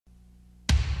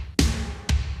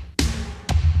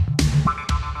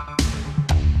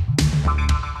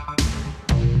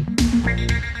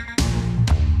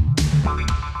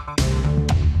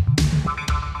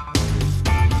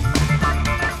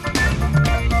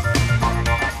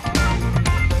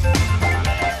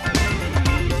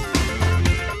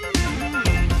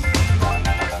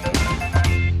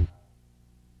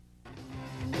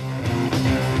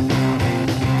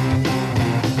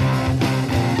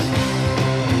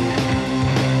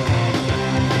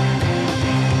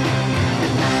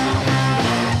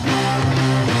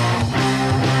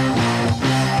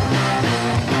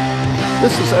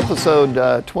This is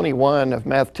episode 21 of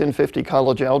Math 1050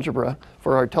 College Algebra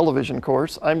for our television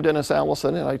course. I'm Dennis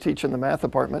Allison and I teach in the math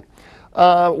department.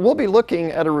 We'll be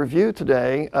looking at a review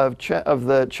today of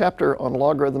the chapter on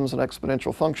logarithms and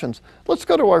exponential functions. Let's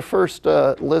go to our first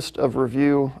list of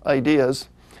review ideas.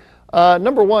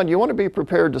 Number one, you want to be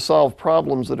prepared to solve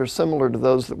problems that are similar to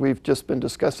those that we've just been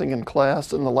discussing in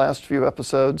class in the last few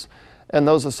episodes, and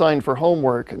those assigned for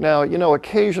homework. Now, you know,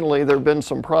 occasionally there have been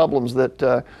some problems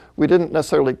that we didn't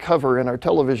necessarily cover in our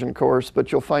television course,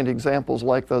 but you'll find examples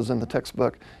like those in the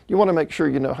textbook. You want to make sure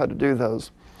you know how to do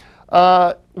those.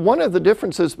 One of the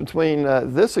differences between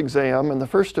this exam and the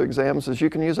first two exams is you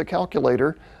can use a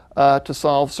calculator to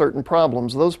solve certain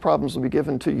problems. Those problems will be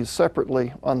given to you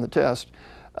separately on the test,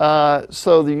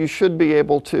 so that you should be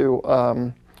able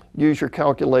to use your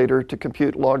calculator to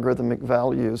compute logarithmic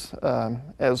values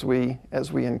as we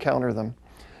encounter them.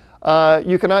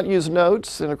 You cannot use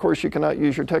notes, and of course you cannot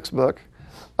use your textbook.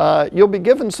 You'll be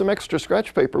given some extra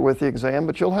scratch paper with the exam,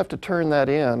 but you'll have to turn that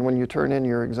in when you turn in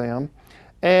your exam.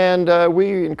 And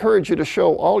we encourage you to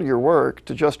show all your work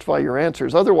to justify your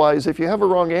answers. Otherwise, if you have a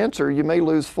wrong answer, you may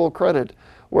lose full credit.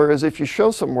 Whereas if you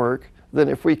show some work, then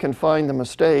if we can find the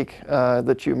mistake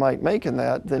that you might make in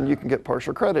that, then you can get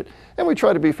partial credit. And we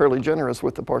try to be fairly generous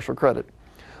with the partial credit.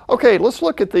 Okay, let's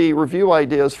look at the review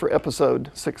ideas for episode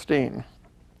 16.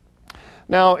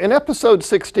 Now, in episode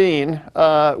 16,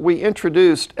 we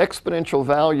introduced exponential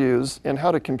values and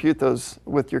how to compute those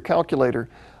with your calculator.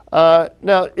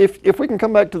 Now, if we can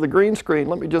come back to the green screen,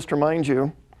 let me just remind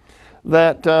you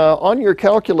that on your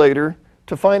calculator,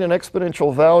 to find an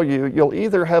exponential value, you'll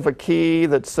either have a key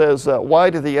that says y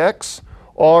to the x,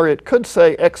 or it could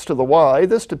say x to the y.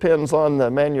 This depends on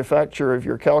the manufacturer of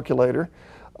your calculator.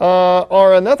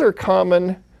 Or another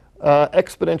common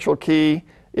exponential key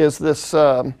is this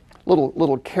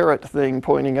little caret thing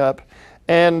pointing up.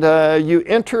 And you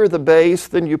enter the base,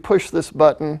 then you push this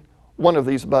button, one of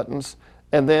these buttons,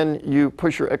 and then you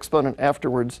push your exponent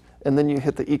afterwards, and then you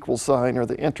hit the equal sign or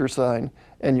the enter sign,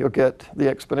 and you'll get the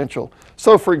exponential.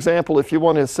 So for example, if you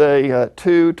want to say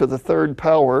 2 to the third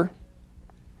power,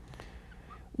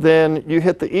 then you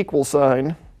hit the equal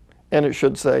sign, and it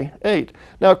should say 8.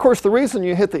 Now, of course, the reason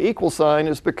you hit the equal sign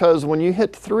is because when you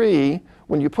hit 3,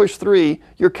 when you push 3,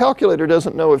 your calculator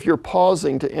doesn't know if you're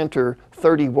pausing to enter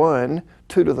 31,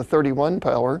 2 to the 31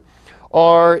 power,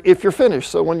 or if you're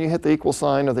finished. So when you hit the equal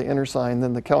sign or the enter sign,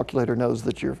 then the calculator knows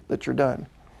that you're done.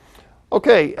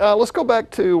 Okay, let's go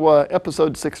back to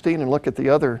episode 16 and look at the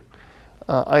other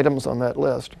items on that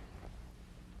list.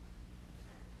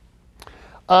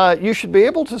 You should be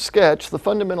able to sketch the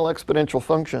fundamental exponential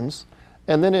functions,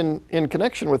 and then in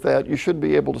connection with that, you should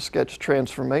be able to sketch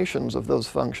transformations of those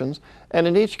functions. And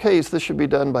in each case, this should be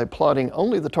done by plotting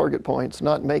only the target points,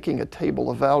 not making a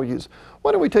table of values.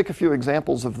 Why don't we take a few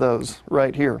examples of those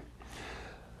right here?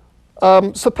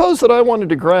 Suppose that I wanted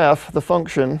to graph the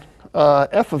function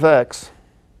f of x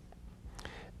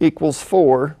equals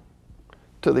 4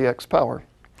 to the x power.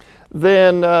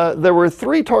 Then there were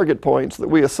 3 target points that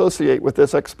we associate with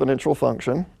this exponential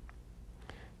function.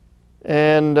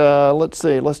 And let's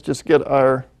see, let's just get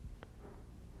our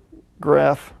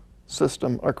graph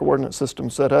system, our coordinate system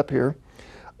set up here.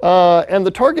 And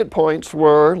the target points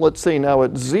were, let's see, now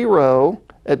at 0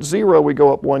 we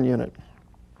go up 1 unit.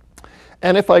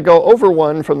 And if I go over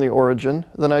 1 from the origin,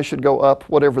 then I should go up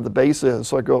whatever the base is.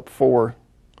 So I go up 4.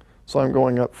 So I'm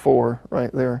going up 4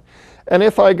 right there. And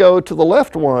if I go to the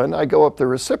left 1, I go up the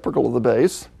reciprocal of the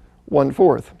base,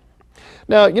 1/4.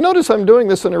 Now, you notice I'm doing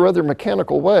this in a rather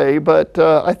mechanical way, but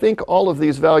I think all of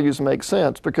these values make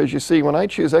sense because you see when I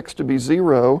choose x to be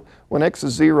 0, when x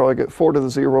is 0, I get 4 to the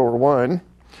 0 or 1.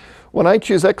 When I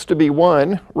choose x to be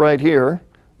 1 right here,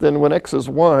 then when x is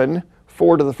 1,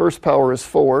 4 to the first power is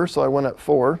 4, so I went up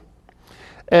 4.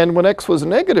 And when x was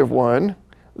negative 1,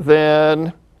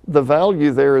 then the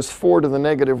value there is 4 to the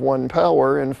negative 1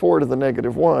 power, and 4 to the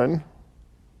negative 1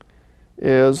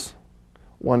 is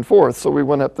 1/4. So we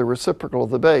went up the reciprocal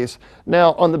of the base.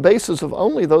 Now, on the basis of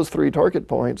only those 3 target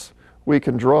points, we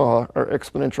can draw our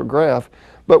exponential graph.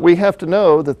 But we have to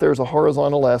know that there's a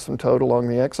horizontal asymptote along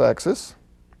the x-axis.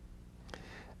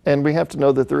 And we have to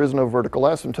know that there is no vertical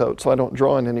asymptote, so I don't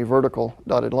draw in any vertical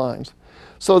dotted lines.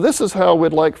 So this is how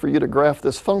we'd like for you to graph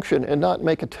this function and not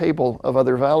make a table of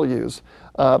other values,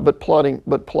 but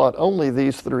plot only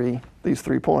these three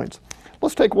points.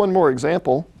 Let's take one more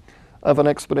example of an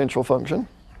exponential function.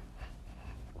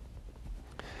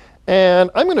 And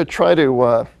I'm going to try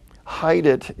to hide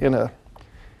it in a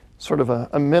sort of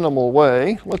a minimal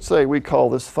way. Let's say we call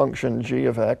this function g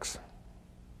of x.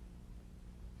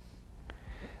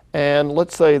 And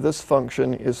let's say this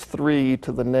function is 3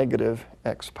 to the negative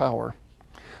x power.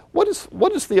 What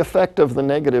is the effect of the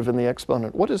negative in the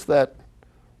exponent? What is that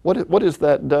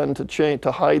done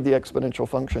to hide the exponential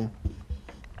function?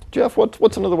 Jeff,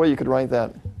 what's another way you could write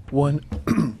that? 1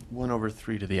 over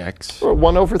 3 to the x. Or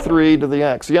 1 over 3 to the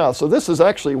x, yeah. So this is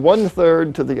actually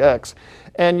 1/3 to the x.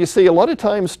 And you see, a lot of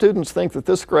times students think that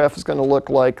this graph is going to look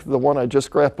like the one I just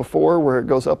graphed before, where it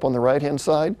goes up on the right-hand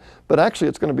side. But actually,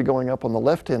 it's going to be going up on the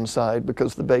left-hand side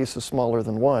because the base is smaller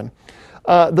than 1.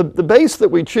 The base that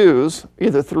we choose,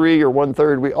 either 3 or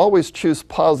 1/3, we always choose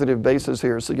positive bases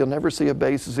here. So you'll never see a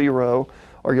base 0,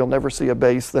 or you'll never see a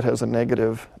base that has a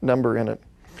negative number in it.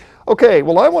 Okay,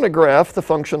 well, I want to graph the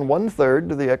function 1/3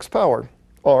 to the x power,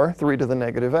 or 3 to the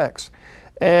negative x.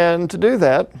 And to do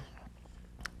that,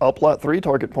 I'll plot 3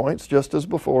 target points, just as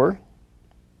before.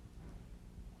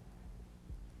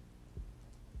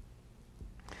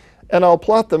 And I'll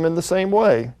plot them in the same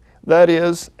way. That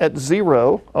is, at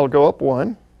 0, I'll go up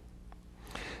 1.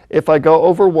 If I go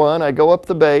over 1, I go up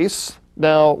the base.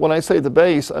 Now, when I say the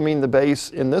base, I mean the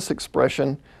base in this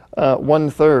expression,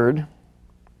 1/3.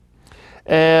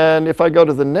 And if I go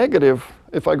to the negative,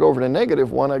 if I go over to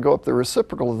 -1, I go up the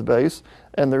reciprocal of the base.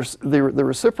 And there's the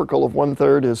reciprocal of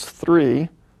 1/3 is 3.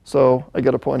 So I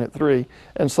get a point at 3.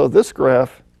 And so this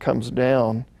graph comes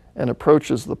down and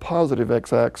approaches the positive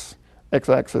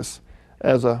x-axis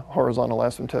as a horizontal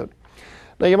asymptote.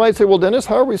 Now you might say, well, Dennis,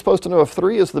 how are we supposed to know if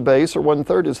 3 is the base or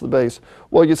 1/3 is the base?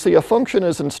 Well, you see, a function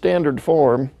is in standard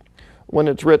form when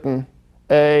it's written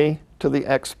a to the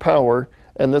x power,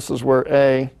 and this is where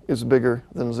a is bigger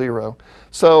than 0.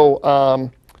 So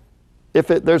if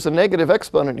there's a negative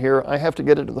exponent here, I have to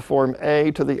get it to the form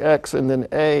a to the x, and then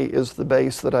a is the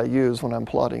base that I use when I'm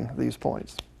plotting these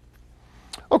points.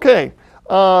 Okay,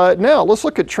 now let's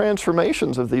look at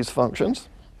transformations of these functions.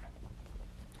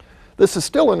 This is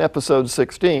still in episode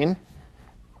 16.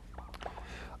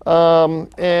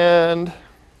 And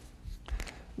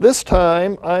this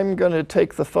time, I'm going to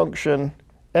take the function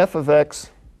f of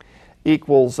x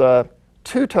equals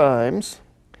 2 times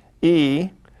e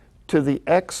to the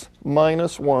x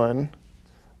minus 1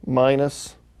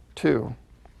 minus 2.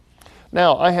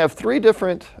 Now, I have 3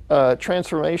 different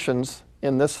transformations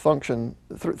in this function,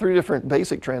 3 different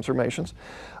basic transformations.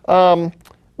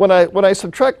 When I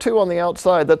subtract 2 on the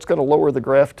outside, that's going to lower the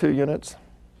graph 2 units.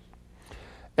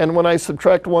 And when I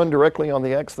subtract 1 directly on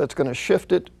the x, that's going to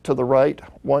shift it to the right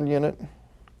 1 unit.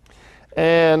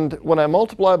 And when I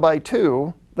multiply by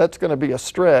 2, that's going to be a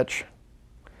stretch.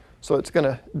 So it's going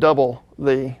to double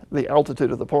the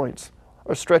altitude of the points,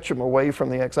 or stretch them away from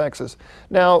the x-axis.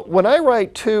 Now, when I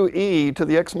write 2e to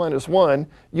the x minus 1,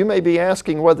 you may be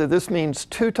asking whether this means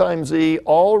 2 times e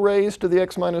all raised to the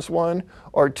x minus 1,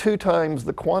 or 2 times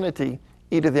the quantity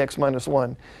e to the x minus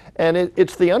 1. And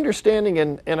it's the understanding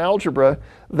in algebra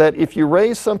that if you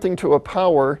raise something to a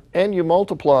power and you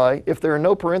multiply, if there are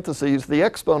no parentheses, the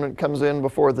exponent comes in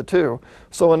before the 2.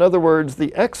 So in other words,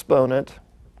 the exponent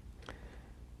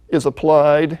is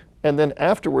applied, and then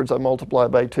afterwards I multiply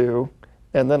by 2,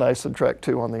 and then I subtract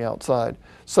 2 on the outside.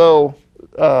 So,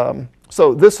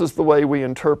 so this is the way we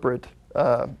interpret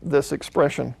this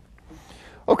expression.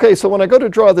 Okay, so when I go to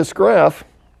draw this graph,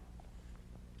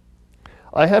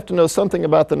 I have to know something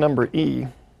about the number e.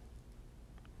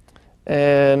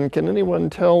 And can anyone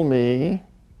tell me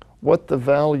what the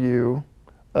value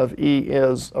of e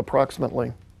is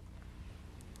approximately?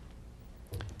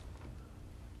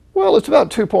 Well, it's about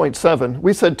 2.7.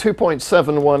 We said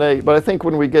 2.718, but I think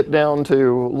when we get down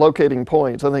to locating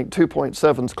points, I think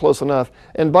 2.7 is close enough.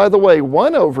 And by the way,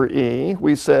 1 over e,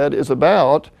 we said, is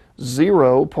about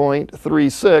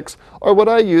 0.36, or what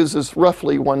I use is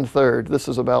roughly 1/3. This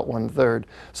is about 1/3.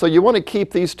 So you want to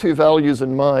keep these 2 values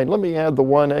in mind. Let me add the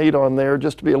 1/8 on there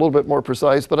just to be a little bit more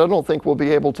precise, but I don't think we'll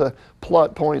be able to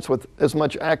plot points with as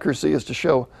much accuracy as to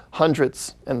show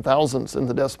hundredths and thousandths in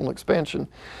the decimal expansion.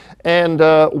 And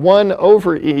 1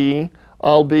 over e,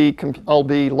 I'll be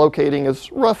locating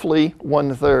as roughly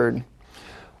 1/3.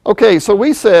 Okay, so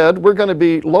we said we're going to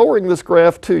be lowering this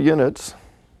graph 2 units.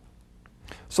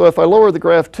 So if I lower the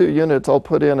graph 2 units, I'll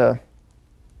put in a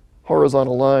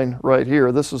horizontal line right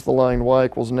here. This is the line y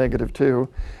equals -2.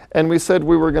 And we said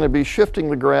we were going to be shifting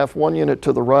the graph 1 unit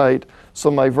to the right,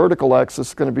 so my vertical axis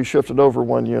is going to be shifted over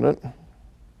 1 unit.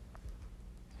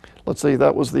 Let's see,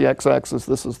 that was the x-axis,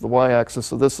 this is the y-axis,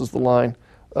 so this is the line,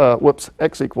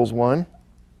 x equals 1.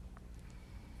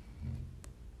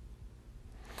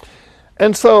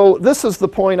 And so this is the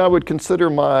point I would consider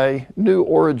my new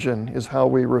origin, is how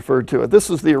we referred to it.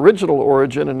 This is the original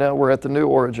origin, and now we're at the new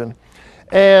origin.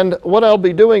 And what I'll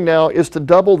be doing now is to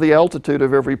double the altitude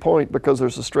of every point because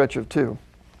there's a stretch of 2.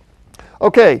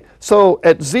 Okay, so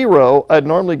at 0, I'd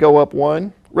normally go up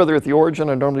 1. Rather, at the origin,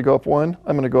 I'd normally go up 1.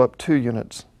 I'm going to go up 2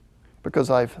 units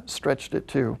because I've stretched it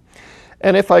 2.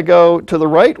 And if I go to the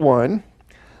right one,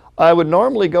 I would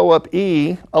normally go up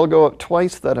e. I'll go up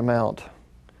twice that amount.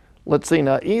 Let's see,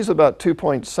 now e is about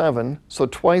 2.7, so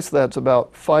twice that's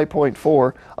about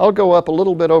 5.4. I'll go up a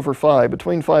little bit over 5,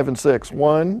 between 5 and 6.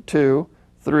 1, 2,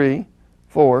 3,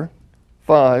 4,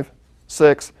 5,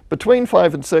 6. Between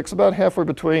 5 and 6, about halfway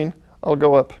between, I'll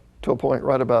go up to a point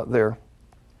right about there.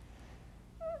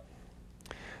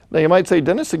 Now you might say,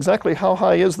 Dennis, exactly how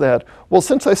high is that? Well,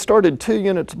 since I started 2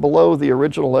 units below the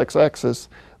original x-axis,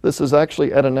 this is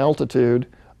actually at an altitude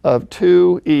of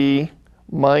 2e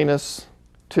minus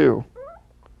 2.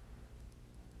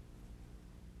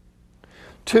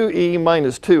 2e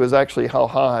minus 2 is actually how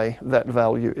high that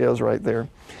value is right there.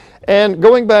 And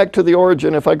going back to the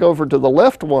origin, if I go over to the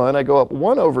left one, I go up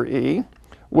 1 over e,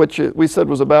 which we said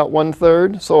was about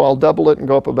 1/3, so I'll double it and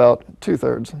go up about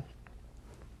 2/3.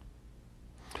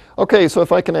 Okay, so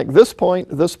if I connect this point,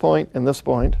 and this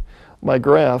point, my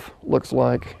graph looks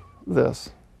like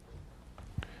this.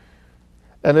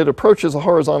 And it approaches a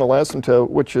horizontal asymptote,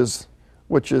 which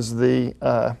is the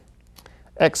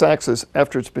x-axis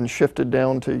after it's been shifted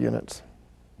down 2 units.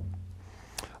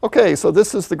 Okay, so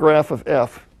this is the graph of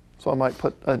f. So I might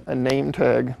put a name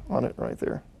tag on it right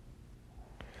there.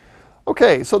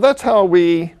 Okay, so that's how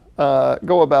we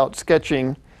go about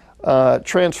sketching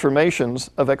transformations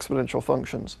of exponential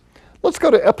functions. Let's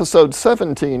go to episode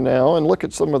 17 now and look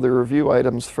at some of the review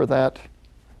items for that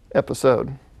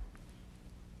episode.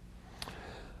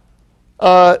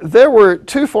 There were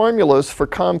 2 formulas for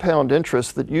compound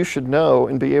interest that you should know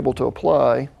and be able to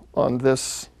apply on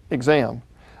this exam.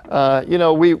 You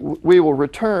know, we will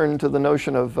return to the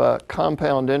notion of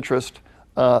compound interest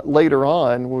later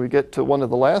on when we get to one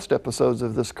of the last episodes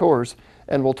of this course,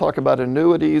 and we'll talk about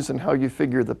annuities and how you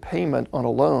figure the payment on a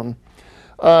loan.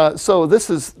 So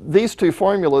these 2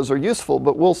 formulas are useful,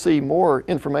 but we'll see more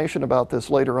information about this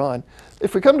later on.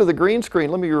 If we come to the green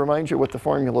screen, let me remind you what the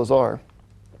formulas are.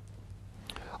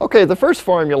 Okay, the first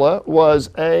formula was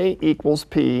A equals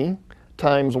P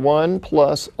times 1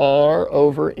 plus R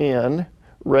over N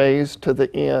raised to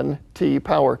the n t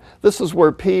power. This is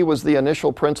where P was the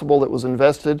initial principal that was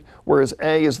invested, whereas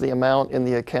A is the amount in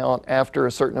the account after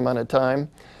a certain amount of time.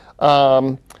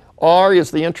 R is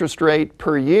the interest rate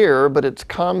per year, but it's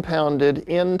compounded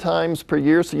n times per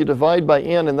year, so you divide by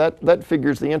n, and that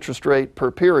figures the interest rate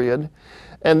per period.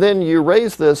 And then you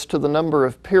raise this to the number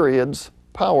of periods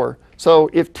power. So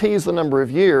if t is the number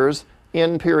of years,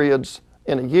 n periods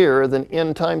in a year, then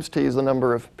n times t is the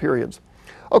number of periods.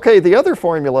 Okay, the other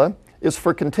formula is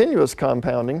for continuous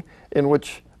compounding, in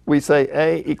which we say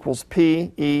A equals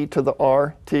P e to the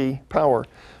RT power.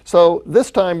 So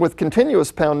this time with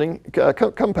continuous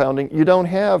compounding, you don't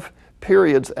have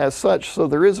periods as such, so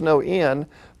there is no n,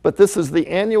 but this is the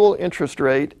annual interest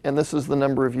rate, and this is the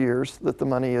number of years that the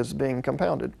money is being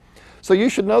compounded. So you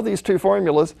should know these 2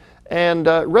 formulas, and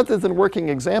rather than working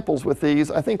examples with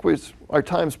these, I think our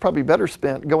time's probably better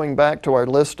spent going back to our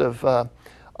list of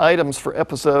items for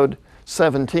episode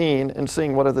 17 and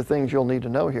seeing what other things you'll need to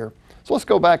know here. So let's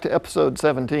go back to episode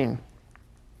 17.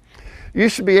 You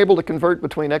should be able to convert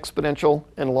between exponential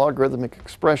and logarithmic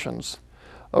expressions.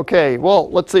 Okay,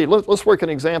 well, let's see. Let's work an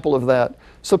example of that.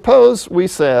 Suppose we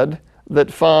said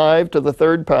that 5 to the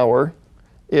 3rd power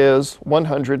is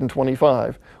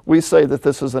 125. We say that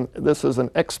this is an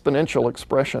exponential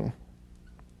expression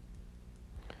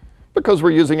because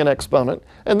we're using an exponent,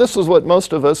 and this is what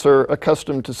most of us are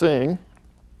accustomed to seeing.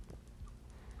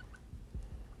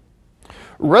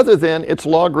 Rather than its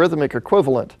logarithmic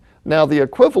equivalent. Now the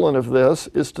equivalent of this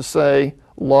is to say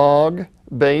log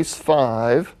base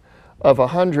 5 of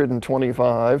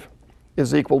 125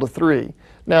 is equal to 3.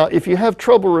 Now if you have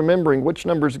trouble remembering which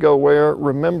numbers go where,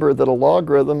 remember that a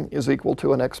logarithm is equal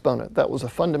to an exponent. That was a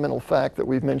fundamental fact that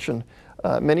we've mentioned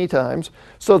many times.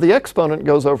 So the exponent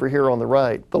goes over here on the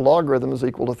right. The logarithm is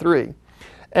equal to 3.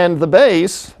 And the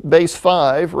base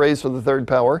 5 raised to the 3rd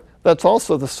power, that's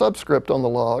also the subscript on the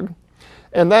log.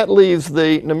 And that leaves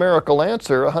the numerical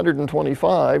answer,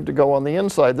 125, to go on the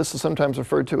inside. This is sometimes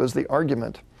referred to as the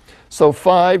argument. So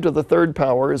 5 to the 3rd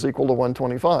power is equal to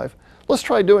 125. Let's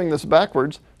try doing this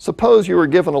backwards. Suppose you were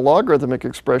given a logarithmic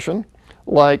expression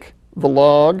like the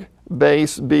log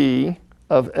base b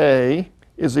of a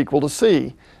is equal to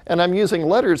c. And I'm using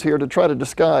letters here to try to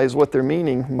disguise what their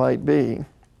meaning might be.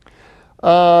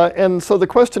 And so the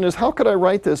question is, how could I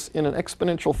write this in an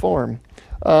exponential form?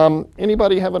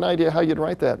 Anybody have an idea how you'd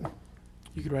write that?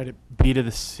 You could write it b to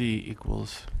the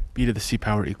c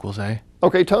power equals a.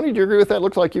 Okay, Tony, do you agree with that?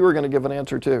 Looks like you were going to give an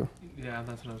answer too. Yeah,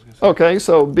 that's what I was going to say. Okay,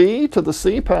 so b to the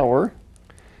c power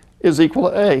is equal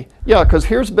to a. Yeah, because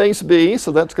here's base b,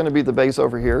 so that's going to be the base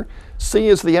over here. C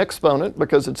is the exponent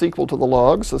because it's equal to the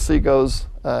log, so c goes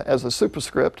as a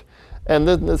superscript. And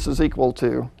then this is equal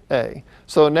to a.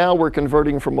 So now we're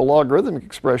converting from a logarithmic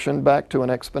expression back to an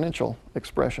exponential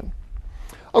expression.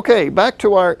 Okay, back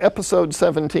to our episode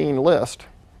 17 list.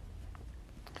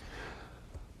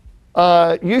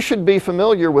 You should be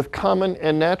familiar with common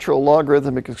and natural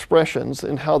logarithmic expressions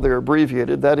and how they're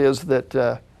abbreviated. That is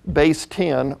that base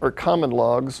 10, or common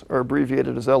logs, are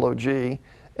abbreviated as log,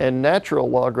 and natural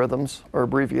logarithms are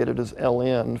abbreviated as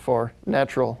ln for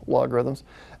natural logarithms.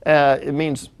 It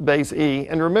means base e,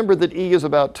 and remember that e is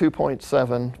about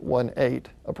 2.718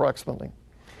 approximately.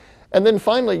 And then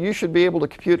finally, you should be able to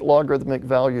compute logarithmic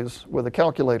values with a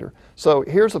calculator. So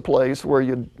here's a place where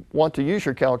you'd want to use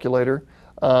your calculator,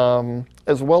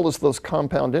 as well as those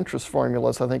compound interest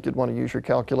formulas. I think you'd want to use your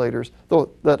calculators.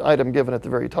 Though that item given at the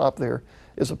very top there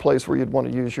is a place where you'd want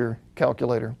to use your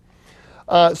calculator.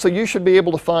 So you should be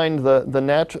able to find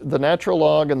the natural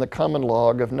log and the common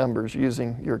log of numbers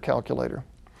using your calculator.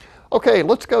 Okay,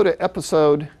 let's go to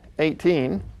episode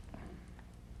 18.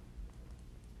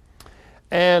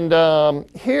 And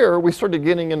here we started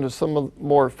getting into some of the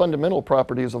more fundamental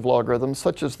properties of logarithms,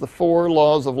 such as the 4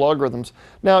 laws of logarithms.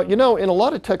 Now, you know, in a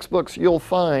lot of textbooks, you'll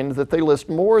find that they list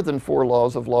more than 4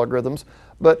 laws of logarithms,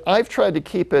 but I've tried to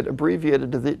keep it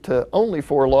abbreviated to only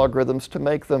 4 logarithms to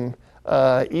make them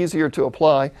easier to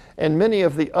apply. And many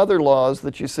of the other laws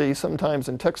that you see sometimes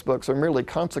in textbooks are merely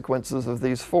consequences of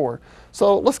these 4.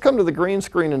 So let's come to the green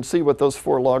screen and see what those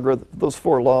 4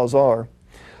 laws are.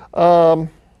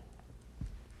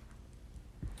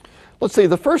 Let's see,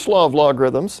 the first law of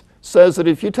logarithms says that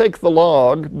if you take the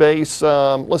log base,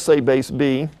 let's say base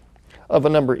b, of a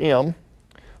number m,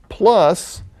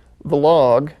 plus the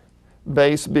log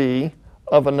base b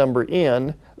of a number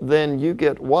n, then you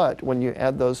get what when you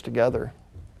add those together?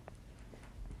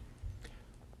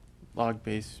 Log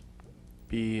base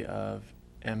b of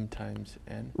m times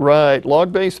n. Right,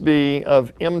 log base b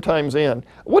of m times n.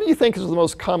 What do you think is the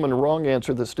most common wrong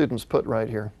answer that students put right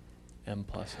here? M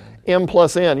plus n. M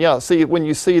plus n, yeah. See, when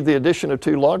you see the addition of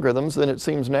 2 logarithms, then it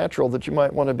seems natural that you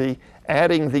might want to be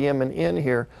adding the m and n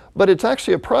here. But it's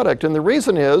actually a product, and the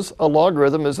reason is a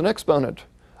logarithm is an exponent.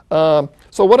 So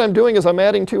what I'm doing is I'm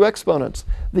adding 2 exponents.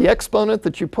 The exponent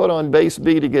that you put on base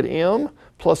b to get m,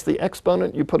 plus the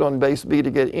exponent you put on base b to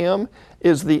get m,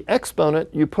 is the exponent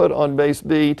you put on base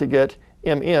b to get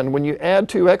mn. When you add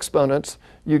 2 exponents,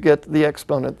 you get the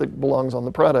exponent that belongs on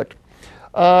the product.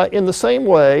 In the same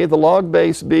way, the log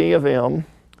base b of m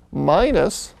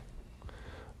minus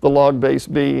the log base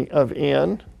b of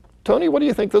n. Tony, what do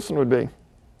you think this one would be?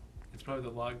 It's probably the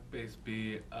log base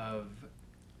b of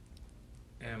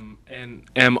m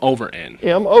over n.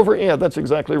 M over n, that's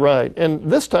exactly right. And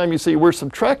this time you see we're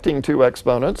subtracting 2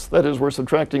 exponents, that is we're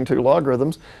subtracting 2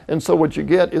 logarithms, and so what you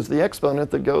get is the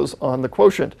exponent that goes on the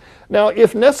quotient. Now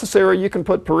if necessary you can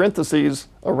put parentheses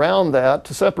around that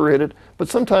to separate it, but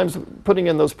sometimes putting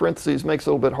in those parentheses makes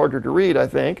it a little bit harder to read, I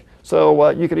think.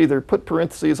 So you could either put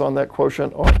parentheses on that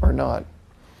quotient or not.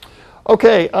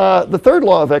 Okay, the third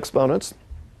law of exponents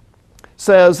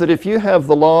says that if you have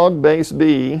the log base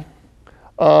b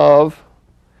of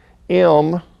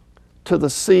m to the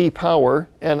c power,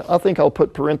 and I think I'll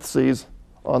put parentheses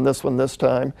on this one this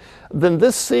time, then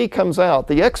this c comes out.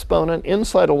 The exponent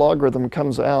inside a logarithm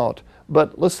comes out.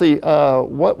 But let's see,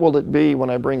 what will it be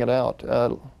when I bring it out?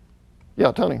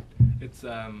 Yeah, Tony. It's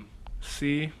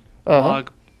c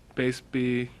log base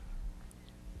b.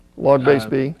 Log base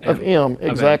b of m,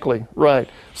 exactly, right.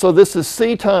 So this is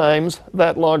c times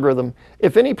that logarithm.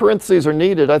 If any parentheses are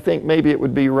needed, I think maybe it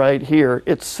would be right here.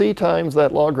 It's c times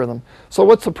that logarithm. So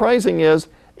what's surprising is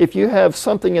if you have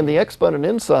something in the exponent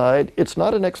inside, it's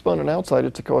not an exponent outside,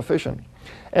 it's a coefficient.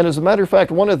 And as a matter of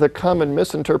fact, one of the common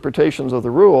misinterpretations of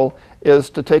the rule is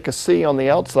to take a c on the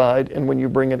outside, and when you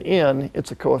bring it in,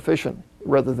 it's a coefficient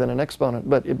rather than an exponent,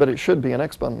 but it should be an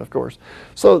exponent, of course.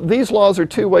 So these laws are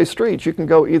two-way streets. You can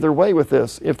go either way with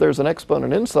this. If there's an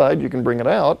exponent inside, you can bring it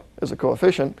out as a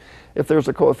coefficient. If there's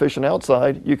a coefficient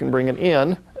outside, you can bring it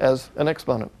in as an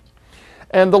exponent.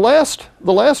 And the last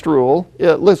rule is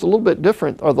a little bit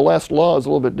different, or the last law is a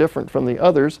little bit different from the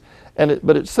others,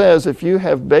 but it says if you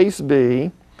have base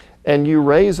b and you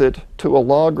raise it to a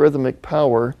logarithmic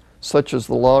power, such as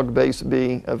the log base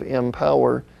b of m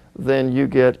power, then you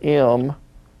get m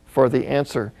for the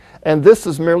answer. And this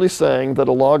is merely saying that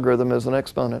a logarithm is an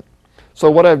exponent. So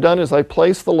what I've done is I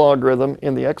place the logarithm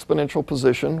in the exponential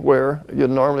position where you'd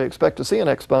normally expect to see an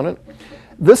exponent.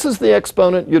 This is the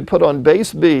exponent you'd put on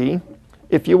base b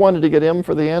if you wanted to get m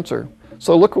for the answer.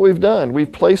 So look what we've done.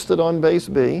 We've placed it on base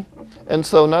b, and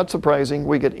so not surprising,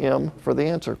 we get m for the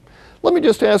answer. Let me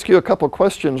just ask you a couple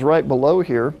questions right below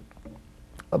here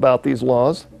about these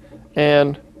laws,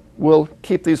 and we'll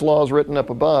keep these laws written up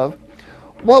above.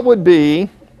 What would be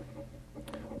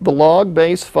the log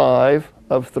base 5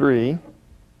 of 3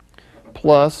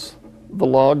 plus the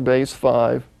log base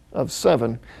 5 of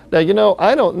 7? Now, you know,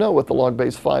 I don't know what the log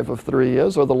base 5 of 3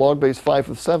 is or the log base 5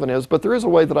 of 7 is, but there is a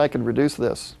way that I can reduce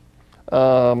this.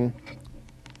 Tony?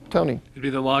 It'd be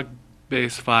the log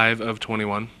base 5 of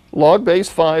 21. Log base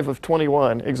 5 of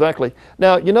 21, exactly.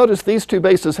 Now, you notice these two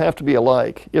bases have to be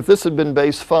alike. If this had been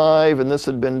base 5 and this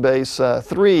had been base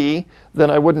 3, then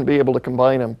I wouldn't be able to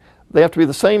combine them. They have to be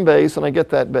the same base, and I get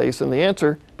that base in the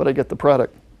answer, but I get the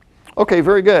product. Okay,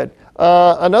 very good.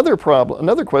 Another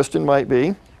question might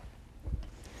be,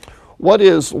 what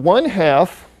is 1/2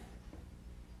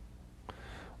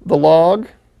 the log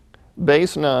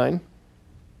base 9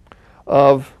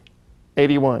 of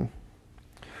 81?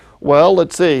 Well,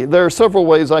 let's see. There are several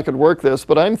ways I could work this,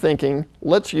 but I'm thinking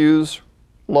let's use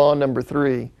law number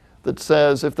 3 that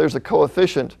says if there's a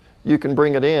coefficient, you can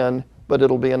bring it in, but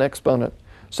it'll be an exponent.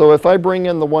 So if I bring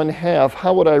in the 1/2,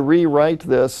 how would I rewrite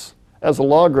this as a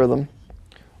logarithm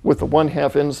with the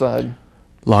 1/2 inside?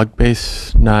 Log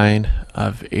base 9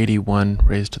 of 81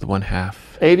 raised to the 1/2.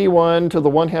 81 to the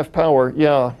 1/2 power.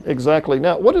 Yeah, exactly.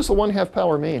 Now, what does the 1/2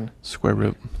 power mean? Square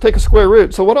root. Take a square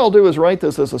root. So what I'll do is write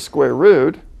this as a square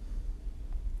root.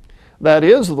 That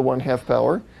is the 1/2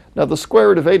 power. Now, the square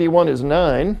root of 81 is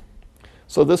 9.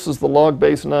 So this is the log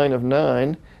base 9 of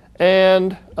 9.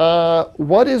 And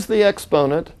what is the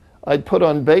exponent I'd put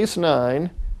on base 9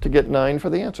 to get 9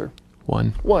 for the answer?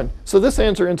 1. 1. So this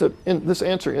answer ends up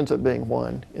being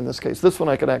 1 in this case. This one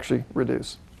I could actually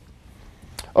reduce.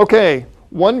 Okay,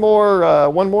 one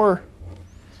more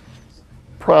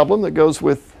problem that goes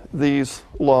with these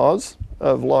laws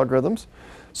of logarithms.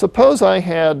 Suppose I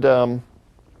had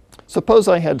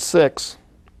 6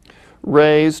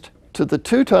 raised to the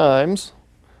 2 times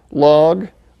log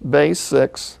base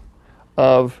 6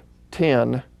 of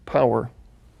 10 power.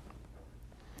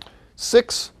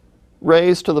 6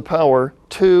 raised to the power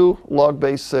 2 log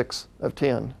base 6 of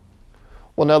 10.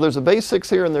 Well, now there's a base 6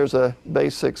 here and there's a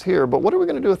base 6 here, but what are we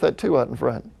going to do with that 2 out in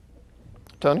front?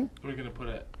 Tony? We're going to put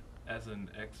it as an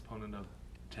exponent of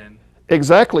 10.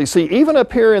 Exactly. See, even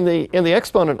up here in the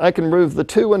exponent, I can move the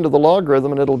 2 into the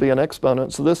logarithm and it'll be an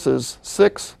exponent. So this is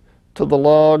 6 to the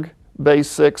log base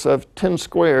 6 of 10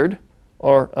 squared,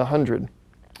 or 100.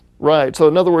 Right, so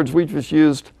in other words, we just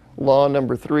used law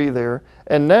number 3 there.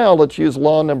 And now let's use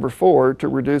law number 4 to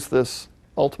reduce this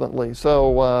ultimately.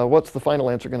 So what's the final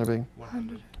answer going to be?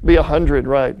 100. Be 100,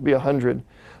 right, be 100.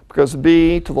 Because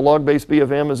b to the log base b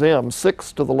of m is m.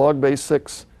 6 to the log base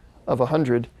 6 of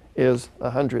 100 is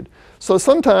 100. So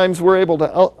sometimes we're able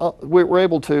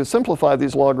to simplify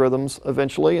these logarithms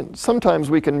eventually, and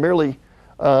sometimes we can merely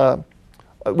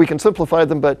we can simplify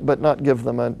them but not give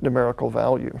them a numerical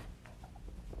value.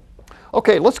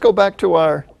 Okay, let's go back to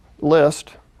our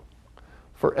list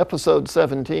for episode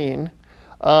 17.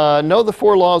 Know the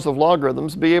 4 laws of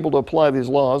logarithms, be able to apply these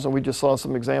laws, and we just saw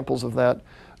some examples of that.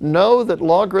 Know that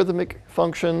logarithmic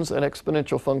functions and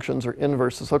exponential functions are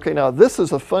inverses. Okay, now this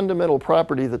is a fundamental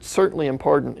property that's certainly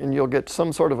important, and you'll get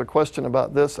some sort of a question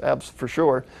about this for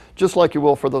sure, just like you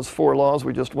will for those 4 laws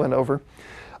we just went over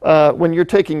when you're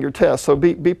taking your test. So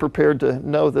be prepared to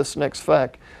know this next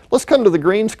fact. Let's come to the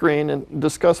green screen and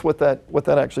discuss what that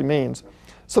actually means.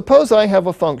 Suppose I have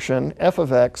a function, f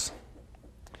of x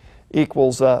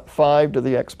equals 5 to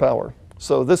the x power.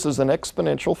 So this is an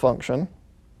exponential function.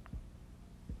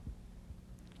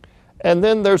 And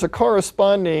then there's a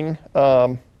corresponding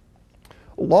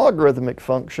logarithmic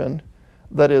function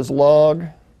that is log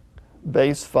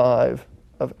base 5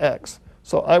 of x.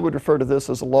 So I would refer to this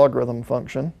as a logarithm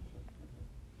function.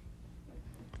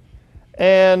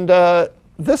 And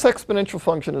this exponential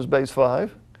function is base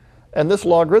 5, and this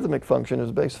logarithmic function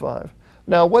is base 5.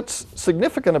 Now, what's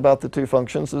significant about the 2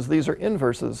 functions is these are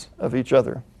inverses of each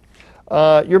other.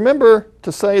 You remember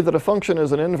to say that a function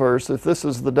is an inverse if this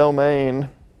is the domain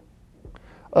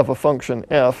of a function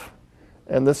f,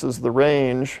 and this is the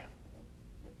range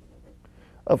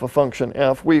of a function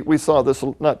f. We saw this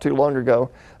not too long ago.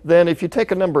 Then if you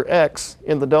take a number x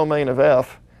in the domain of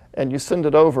f and you send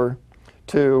it over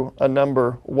to a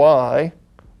number y,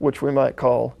 which we might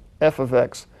call f of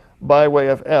x by way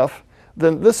of f,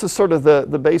 then this is sort of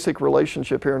the basic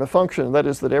relationship here in a function. That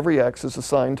is that every x is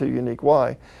assigned to a unique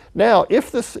y. Now,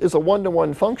 if this is a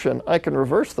one-to-one function, I can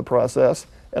reverse the process,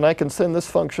 and I can send this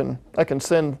function, I can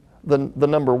send the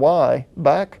number y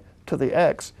back to the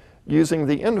x using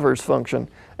the inverse function.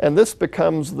 And this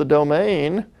becomes the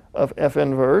domain of f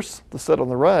inverse, the set on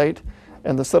the right,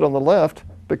 and the set on the left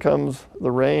becomes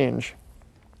the range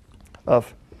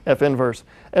of f inverse.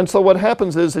 And so what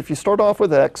happens is if you start off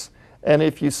with x, and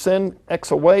if you send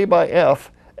x away by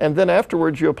f, and then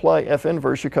afterwards you apply f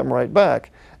inverse, you come right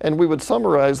back. And we would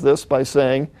summarize this by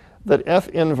saying that f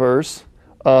inverse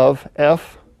of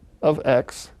f of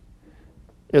x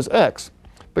is x.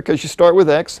 Because you start with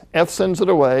x, f sends it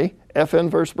away, f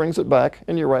inverse brings it back,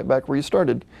 and you're right back where you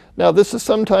started. Now this is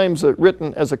sometimes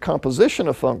written as a composition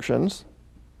of functions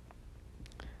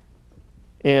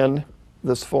in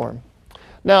this form.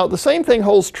 Now the same thing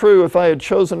holds true if I had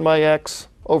chosen my x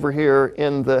over here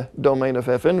in the domain of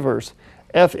f inverse.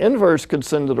 F inverse could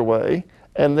send it away,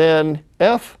 and then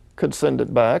f could send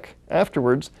it back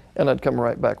afterwards, and I'd come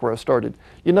right back where I started.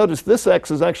 You notice this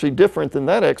x is actually different than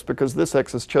that x because this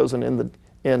x is chosen in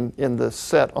the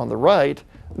set on the right,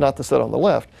 not the set on the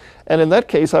left. And in that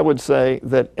case, I would say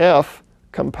that f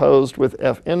composed with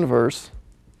f inverse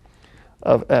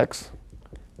of x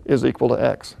is equal to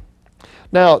x.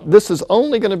 Now, this is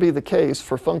only going to be the case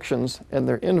for functions and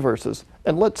their inverses.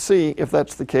 And let's see if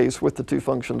that's the case with the two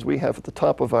functions we have at the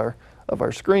top of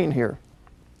our screen here.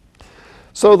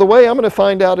 So the way I'm going to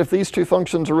find out if these two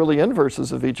functions are really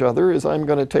inverses of each other is I'm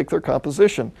going to take their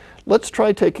composition. Let's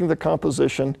try taking the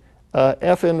composition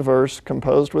f inverse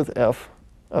composed with f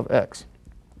of x.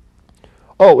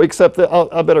 Oh, except that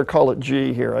I better call it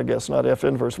g here, I guess, not f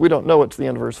inverse. We don't know it's the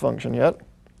inverse function yet.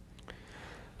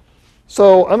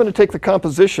 So I'm going to take the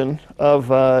composition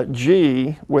of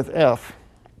g with f.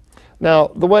 Now,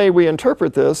 the way we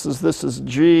interpret this is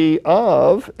g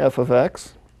of f of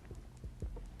x.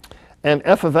 And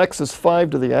f of x is 5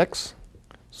 to the x.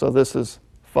 So this is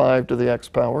 5 to the x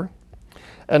power.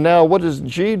 And now what does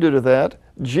g do to that?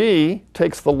 G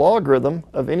takes the logarithm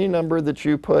of any number that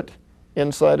you put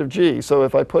inside of g. So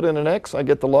if I put in an x, I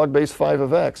get the log base 5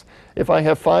 of x. If I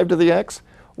have 5 to the x,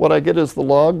 what I get is the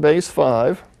log base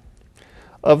 5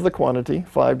 of the quantity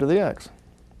 5 to the x.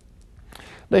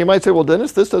 Now you might say, well,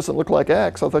 Dennis, this doesn't look like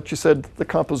x. I thought you said the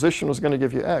composition was going to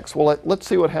give you x. Well, let's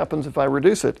see what happens if I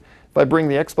reduce it. If I bring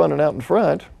the exponent out in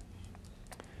front,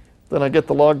 then I get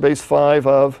the log base 5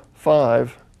 of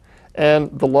 5.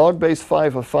 And the log base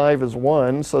 5 of 5 is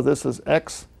 1, so this is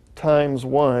x times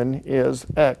 1 is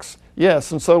x.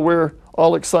 Yes, and so we're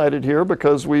all excited here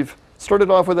because we've started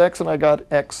off with x and I got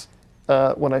x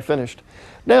when I finished.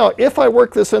 Now, if I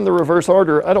work this in the reverse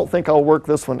order, I don't think I'll work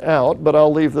this one out, but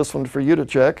I'll leave this one for you to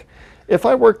check. If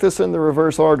I work this in the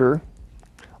reverse order,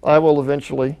 I will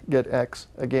eventually get x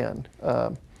again.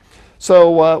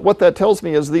 So what that tells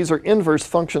me is these are inverse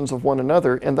functions of one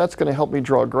another, and that's going to help me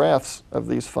draw graphs of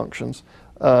these functions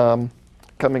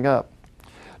coming up.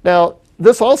 Now,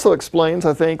 this also explains,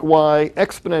 I think, why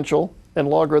exponential and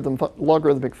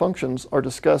logarithmic functions are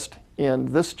discussed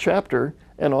in this chapter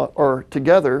and are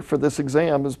together for this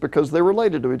exam is because they're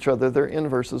related to each other. They're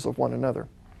inverses of one another.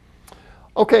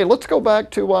 Okay, let's go back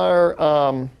to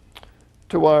our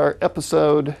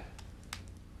episode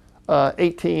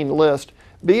 18 list.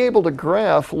 Be able to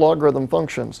graph logarithm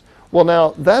functions. Well,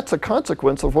 now that's a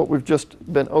consequence of what we've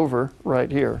just been over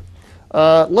right here.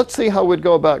 Let's see how we'd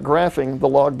go about graphing the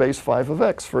log base 5 of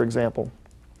x, for example.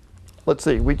 Let's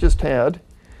see, we just had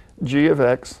g of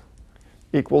x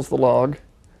equals the log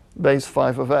base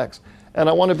 5 of x. And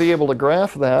I want to be able to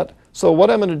graph that. So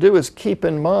what I'm going to do is keep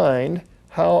in mind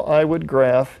how I would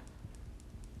graph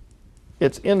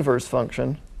its inverse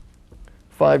function,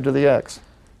 5 to the x.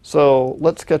 So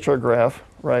let's sketch our graph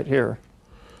right here.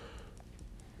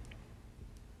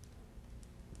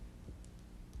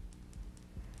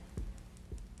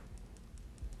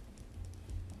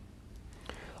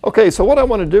 Okay, so what I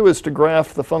want to do is to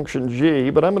graph the function g,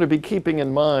 but I'm going to be keeping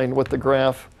in mind what the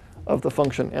graph of the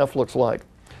function f looks like.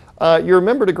 You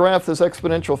remember to graph this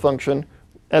exponential function,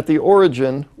 at the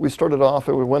origin, we started off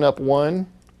and we went up 1.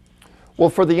 Well,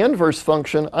 for the inverse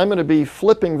function, I'm going to be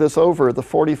flipping this over, the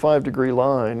 45-degree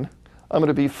line. I'm going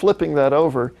to be flipping that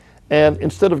over, and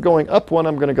instead of going up 1,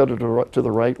 I'm going to go to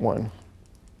the right 1.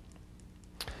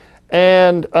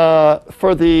 And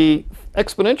for the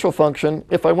exponential function,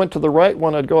 if I went to the right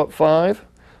 1, I'd go up 5.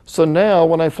 So now,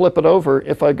 when I flip it over,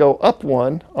 if I go up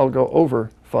 1, I'll go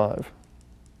over 5.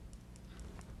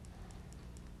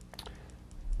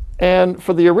 And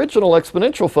for the original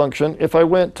exponential function, if I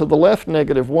went to the left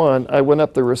 -1, I went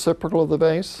up the reciprocal of the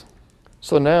base.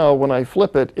 So now, when I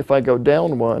flip it, if I go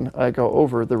down 1, I go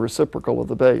over the reciprocal of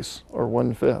the base, or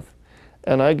 1/5.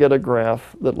 And I get a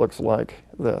graph that looks like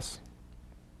this.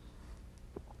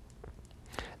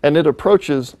 And it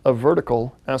approaches a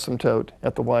vertical asymptote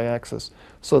at the y-axis.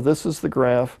 So this is the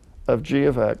graph of g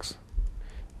of x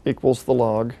equals the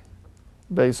log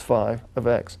base 5 of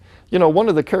x. You know, one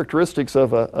of the characteristics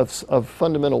of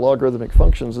fundamental logarithmic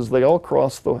functions is they all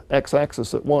cross the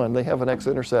x-axis at 1. They have an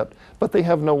x-intercept, but they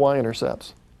have no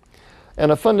y-intercepts.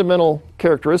 And a fundamental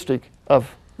characteristic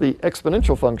of the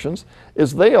exponential functions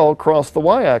is they all cross the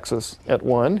y-axis at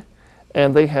 1,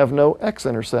 and they have no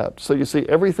x-intercept. So you see,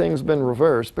 everything's been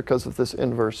reversed because of this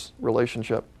inverse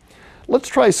relationship. Let's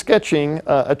try sketching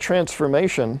a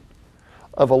transformation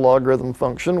of a logarithm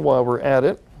function while we're at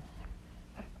it.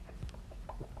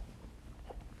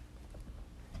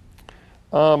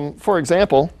 For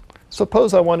example,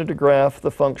 suppose I wanted to graph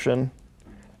the function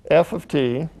f of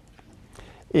t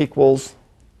equals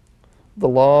the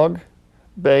log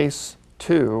base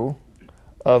 2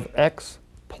 of x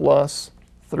plus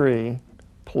 3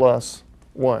 plus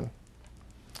 1.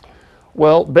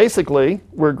 Well, basically,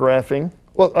 we're graphing,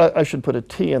 well, I should put a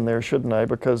t in there, shouldn't I,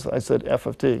 because I said f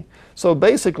of t. So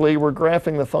basically, we're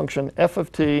graphing the function f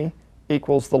of t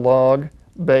equals the log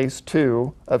base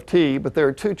 2 of t, but there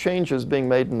are two changes being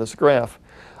made in this graph.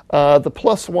 The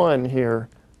plus 1 here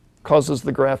causes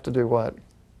the graph to do what?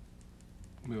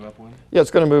 Move up 1? Yeah,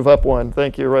 it's going to move up 1.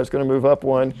 Thank you. Right, it's going to move up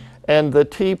 1. And the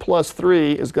t plus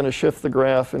 3 is going to shift the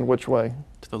graph in which way?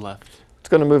 To the left. It's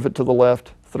going to move it to the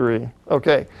left 3.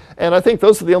 Okay. And I think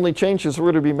those are the only changes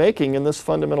we're going to be making in this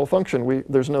fundamental function.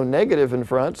 There's no negative in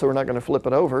front, so we're not going to flip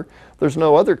it over. There's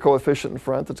no other coefficient in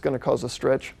front that's going to cause a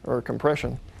stretch or a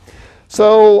compression.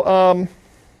 So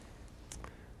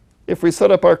if we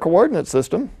set up our coordinate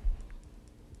system,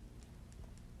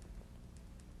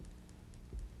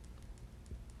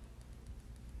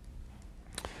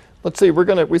 let's see,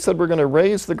 we said we're going to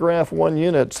raise the graph 1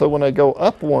 unit. So when I go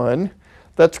up 1,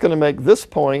 that's going to make this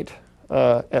point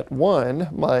at 1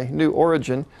 my new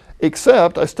origin,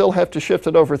 except I still have to shift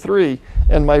it over 3.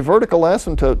 And my vertical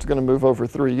asymptote is going to move over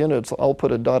 3 units. I'll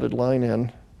put a dotted line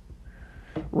in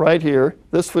right here.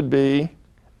 This would be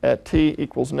at t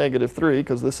equals negative 3,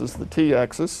 because this is the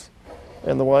t-axis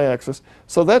and the y-axis.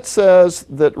 So that says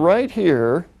that right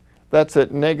here, that's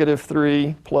at negative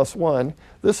 3 plus 1.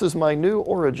 This is my new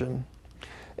origin.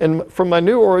 And from my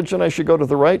new origin, I should go to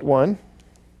the right 1.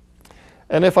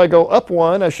 And if I go up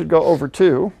 1, I should go over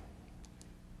 2.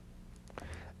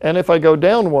 And if I go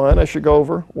down 1, I should go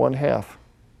over 1/2.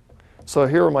 So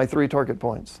here are my 3 target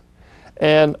points.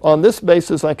 And on this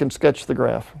basis, I can sketch the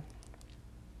graph.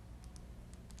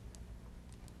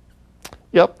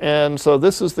 Yep, and so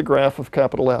this is the graph of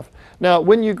capital F. Now,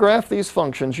 when you graph these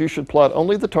functions, you should plot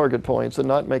only the target points and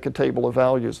not make a table of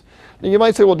values. Now, you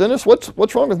might say, well, Dennis,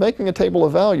 what's wrong with making a table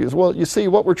of values? Well, you see,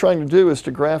 what we're trying to do is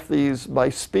to graph these by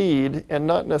speed and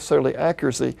not necessarily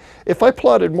accuracy. If I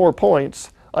plotted more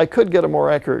points, I could get a more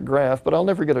accurate graph, but I'll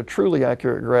never get a truly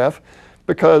accurate graph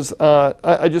because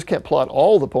I just can't plot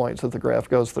all the points that the graph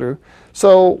goes through.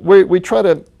 So we try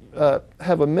to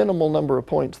have a minimal number of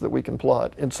points that we can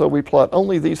plot. And so we plot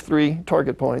only these 3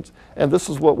 target points. And this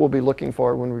is what we'll be looking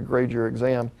for when we grade your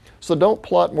exam. So don't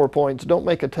plot more points. Don't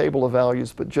make a table of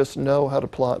values, but just know how to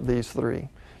plot these 3.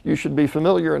 You should be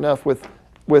familiar enough with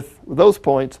those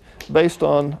points based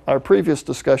on our previous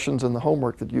discussions and the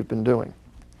homework that you've been doing.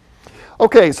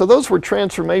 Okay, so those were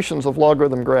transformations of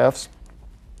logarithm graphs.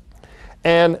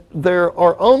 And there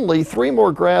are only 3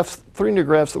 new graphs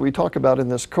that we talk about in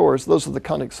this course. Those are the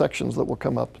conic sections that will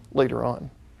come up later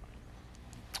on.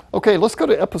 Okay, let's go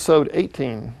to episode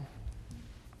 18.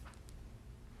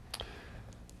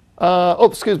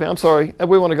 Excuse me, I'm sorry.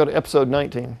 We want to go to episode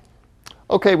 19.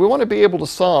 Okay, we want to be able to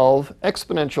solve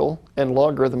exponential and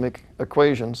logarithmic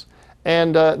equations.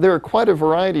 And there are quite a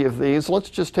variety of these. Let's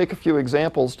just take a few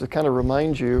examples to kind of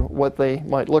remind you what they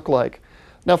might look like.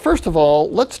 Now, first of all,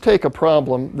 let's take a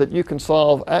problem that you can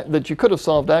solve, that you could have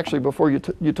solved actually before you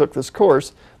took this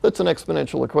course. That's an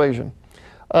exponential equation.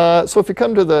 So if you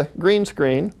come to the green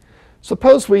screen,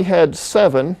 suppose we had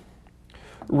 7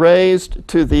 raised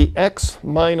to the x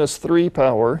minus 3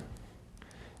 power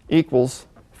equals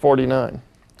 49.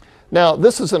 Now,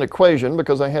 this is an equation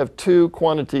because I have 2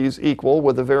 quantities equal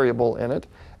with a variable in it.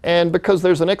 And because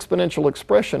there's an exponential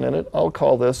expression in it, I'll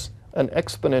call this an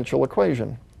exponential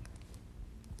equation.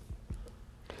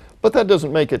 But that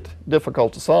doesn't make it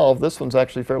difficult to solve. This one's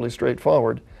actually fairly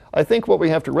straightforward. I think what we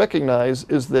have to recognize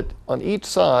is that on each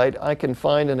side, I can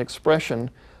find an expression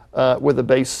with a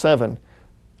base 7.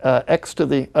 7 to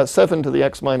the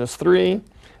x minus 3,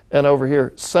 and over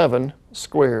here, 7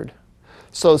 squared.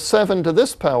 So 7 to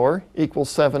this power equals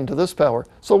 7 to this power.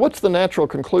 So what's the natural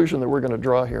conclusion that we're going to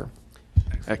draw here?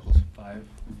 X equals 5.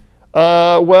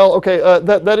 Well, okay,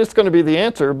 that is going to be the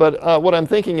answer, but what I'm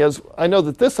thinking is I know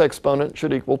that this exponent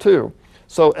should equal 2.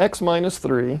 So x minus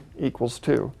 3 equals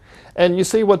 2. And you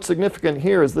see what's significant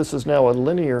here is this is now a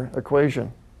linear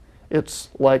equation. It's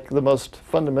like the most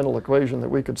fundamental equation that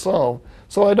we could solve.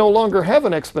 So I no longer have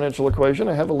an exponential equation,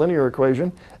 I have a linear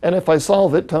equation. And if I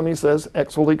solve it, Tony says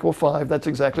x will equal 5. That's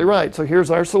exactly right. So here's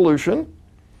our solution.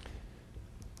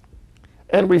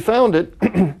 And we found it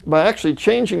by actually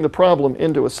changing the problem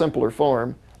into a simpler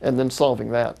form and then solving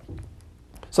that.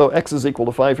 So x is equal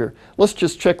to 5 here. Let's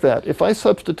just check that. If I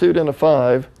substitute in a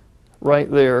 5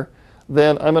 right there,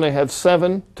 then I'm going to have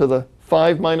 7 to the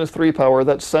 5 minus 3 power.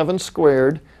 That's 7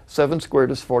 squared. 7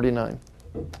 squared is 49.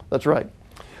 That's right.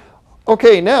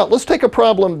 Okay, now let's take a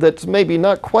problem that's maybe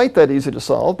not quite that easy to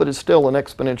solve, but is still an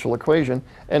exponential equation.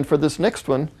 And for this next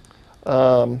one,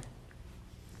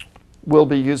 we'll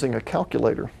be using a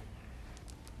calculator.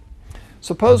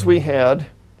 Suppose we had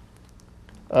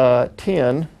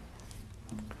 10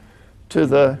 to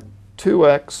the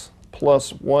 2x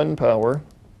plus 1 power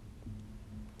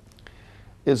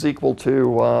is equal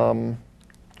to,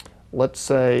 let's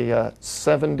say,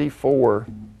 74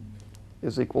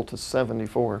 is equal to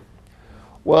 74.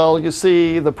 Well, you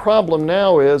see, the problem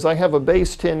now is I have a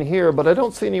base 10 here, but I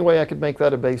don't see any way I could make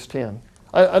that a base 10.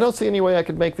 I don't see any way I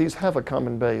could make these have a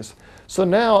common base. So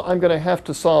now I'm going to have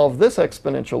to solve this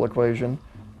exponential equation,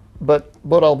 but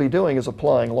what I'll be doing is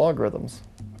applying logarithms.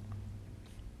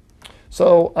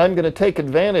 So I'm going to take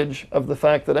advantage of the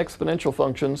fact that exponential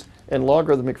functions and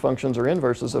logarithmic functions are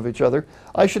inverses of each other.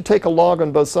 I should take a log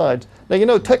on both sides. Now, you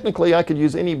know, technically I could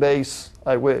use any base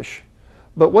I wish.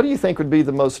 But what do you think would be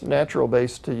the most natural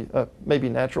base to, maybe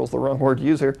natural is the wrong word to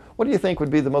use here. What do you think would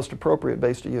be the most appropriate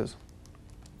base to use?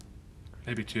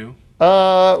 Maybe 2.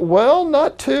 Well,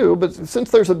 not 2, but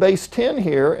since there's a base 10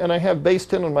 here, and I have base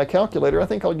 10 on my calculator, I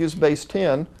think I'll use base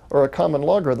 10, or a common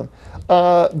logarithm.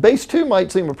 Base 2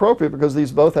 might seem appropriate because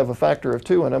these both have a factor of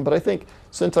 2 in them, but I think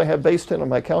since I have base 10 on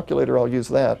my calculator, I'll use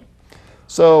that.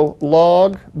 So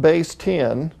log base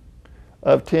 10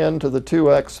 of 10 to the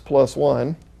 2x plus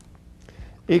 1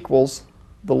 equals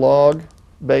the log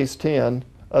base 10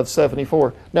 of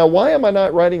 74. Now, why am I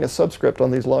not writing a subscript on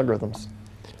these logarithms?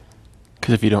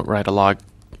 Because if you don't write a log,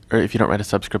 or if you don't write a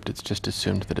subscript, it's just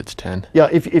assumed that it's 10. Yeah,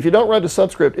 if you don't write a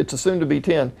subscript, it's assumed to be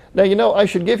 10. Now, you know, I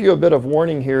should give you a bit of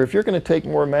warning here. If you're going to take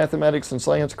more mathematics and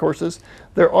science courses,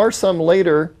 there are some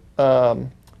later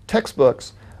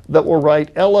textbooks that will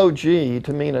write log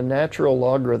to mean a natural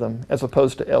logarithm as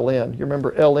opposed to ln. You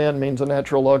remember ln means a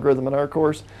natural logarithm in our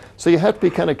course? So you have to be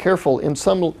kind of careful. In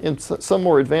some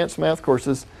more advanced math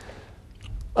courses,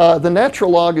 the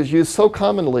natural log is used so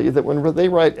commonly that when they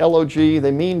write log,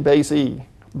 they mean base e.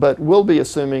 But we'll be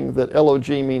assuming that log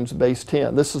means base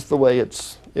 10. This is the way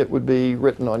it would be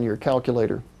written on your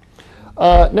calculator.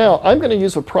 Now, I'm going to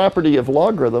use a property of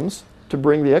logarithms to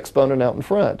bring the exponent out in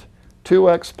front.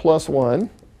 2x plus 1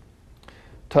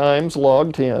 times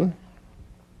log 10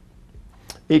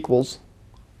 equals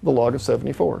the log of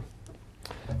 74.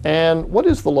 And what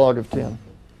is the log of 10?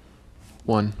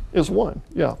 1. Is 1.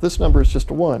 Yeah, this number is just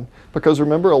a 1. Because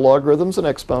remember, a logarithm's an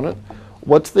exponent.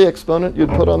 What's the exponent you'd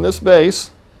put on this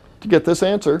base to get this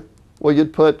answer? Well,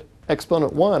 you'd put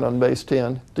exponent 1 on base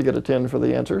 10 to get a 10 for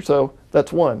the answer. So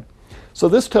that's 1. So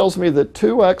this tells me that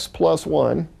 2x plus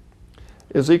 1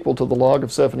 is equal to the log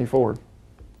of 74.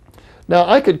 Now,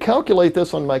 I could calculate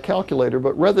this on my calculator,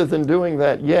 but rather than doing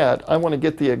that yet, I want to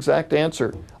get the exact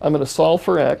answer. I'm going to solve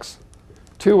for x.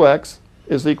 2x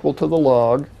is equal to the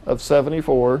log of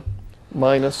 74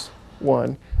 minus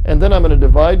 1. And then I'm going to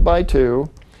divide by 2,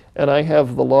 and I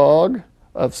have the log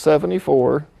of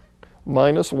 74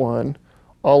 minus 1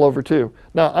 all over 2.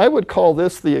 Now, I would call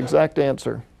this the exact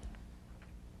answer.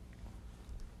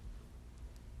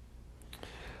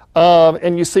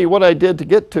 And you see what I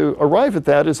did to arrive at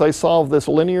that is I solved this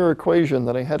linear equation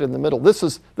that I had in the middle. This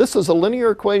is a linear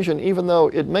equation, even though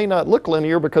it may not look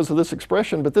linear because of this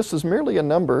expression, but this is merely a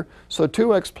number. So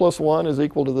 2x plus 1 is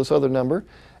equal to this other number,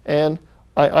 and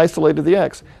I isolated the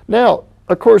x. Now,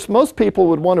 of course, most people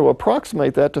would want to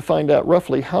approximate that to find out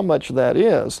roughly how much that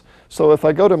is. So if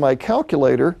I go to my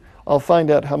calculator, I'll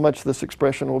find out how much this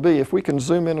expression will be. If we can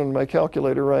zoom in on my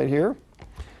calculator right here.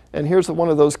 And here's one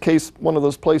of those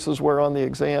places where on the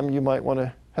exam you might want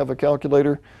to have a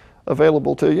calculator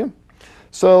available to you.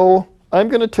 So I'm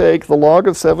going to take the log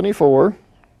of 74.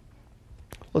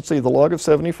 Let's see, the log of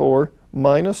 74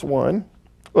 minus 1.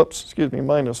 Oops, excuse me,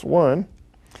 minus 1.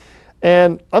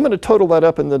 And I'm going to total that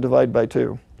up and then divide by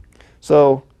 2.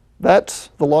 So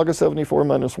that's the log of 74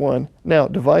 minus 1. Now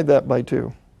divide that by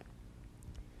 2.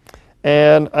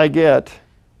 And I get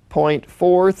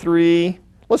 0.43.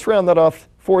 Let's round that off.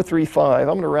 435.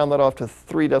 I'm going to round that off to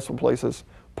 3 decimal places,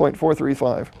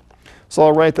 0.435. So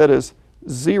I'll write that as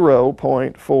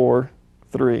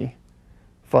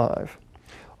 0.435.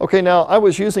 Okay, now I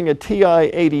was using a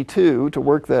TI-82 to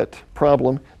work that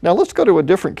problem. Now let's go to a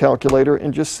different calculator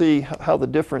and just see how the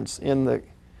difference in the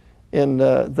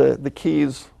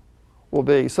keys will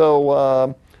be.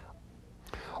 So,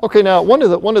 okay, now one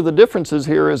of the differences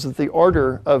here is that the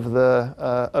order of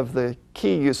the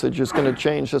key usage is going to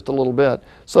change just a little bit.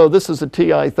 So this is a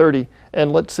TI-30,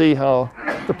 and let's see how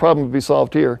the problem will be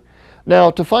solved here.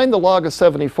 Now, to find the log of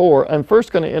 74, I'm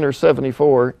first going to enter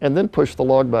 74 and then push the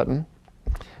log button.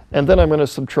 And then I'm going to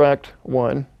subtract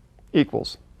 1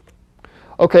 equals.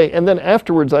 Okay, and then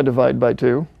afterwards I divide by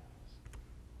 2.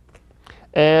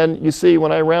 And you see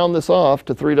when I round this off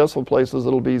to 3 decimal places,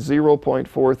 it'll be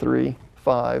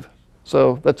 0.435.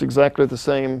 So that's exactly the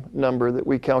same number that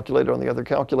we calculated on the other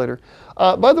calculator.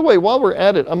 By the way, while we're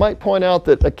at it, I might point out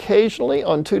that occasionally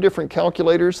on 2 different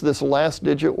calculators, this last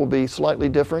digit will be slightly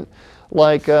different.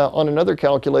 Like on another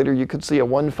calculator, you could see a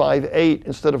 158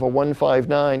 instead of a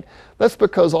 159. That's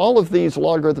because all of these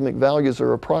logarithmic values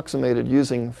are approximated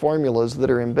using formulas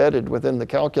that are embedded within the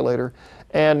calculator.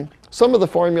 And some of the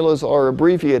formulas are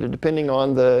abbreviated depending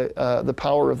on the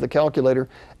power of the calculator.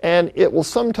 And it will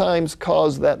sometimes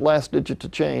cause that last digit to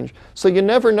change. So you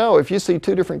never know if you see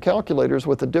 2 different calculators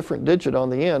with a different digit on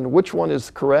the end, which one is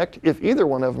correct, if either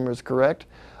one of them is correct.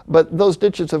 But those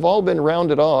digits have all been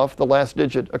rounded off, the last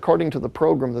digit, according to the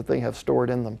program that they have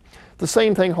stored in them. The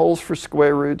same thing holds for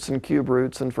square roots and cube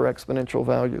roots and for exponential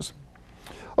values.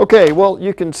 Okay, well,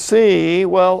 you can see,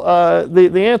 well,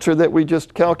 the answer that we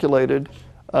just calculated,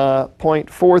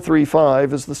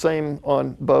 0.435, is the same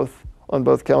on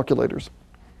both calculators.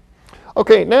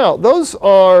 Okay, now, those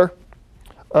are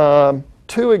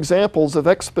 2 examples of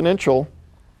exponential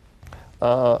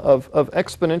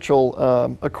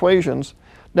equations.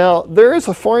 Now, there is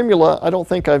a formula I don't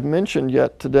think I've mentioned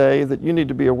yet today that you need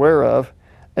to be aware of,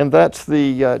 and that's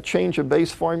the change of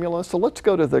base formula. So let's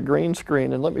go to the green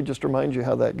screen and let me just remind you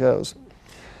how that goes.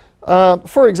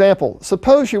 For example,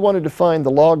 suppose you wanted to find the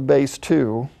log base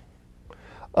 2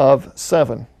 of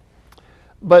 7,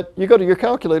 but you go to your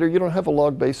calculator, you don't have a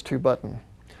log base 2 button.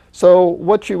 So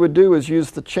what you would do is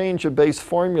use the change of base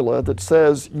formula that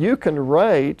says you can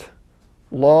write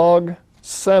log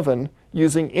 7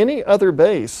 using any other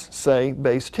base, say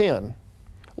base 10,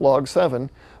 log 7,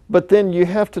 but then you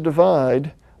have to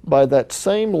divide by that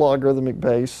same logarithmic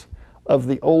base of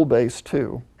the old base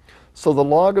 2. So the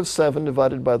log of 7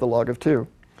 divided by the log of 2.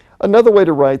 Another way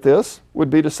to write this would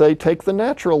be to say take the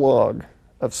natural log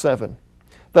of 7.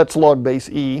 That's log base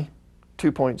e,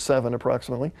 2.7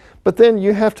 approximately. But then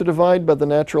you have to divide by the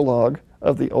natural log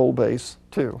of the old base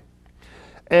 2.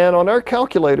 And on our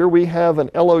calculator, we have an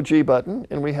LOG button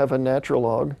and we have a natural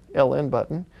log, LN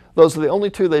button. Those are the only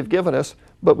 2 they've given us,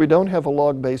 but we don't have a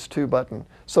log base 2 button.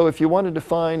 So if you wanted to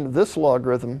find this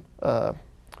logarithm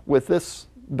with this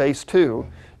base 2,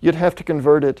 you'd have to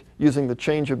convert it using the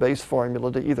change of base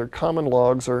formula to either common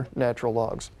logs or natural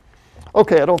logs.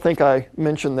 Okay, I don't think I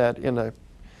mentioned that in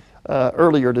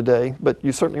earlier today, but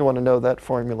you certainly want to know that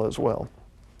formula as well.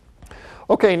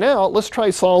 Okay, now let's try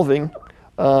solving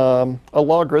a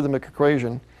logarithmic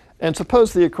equation. And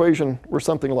suppose the equation were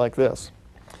something like this.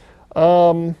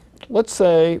 Let's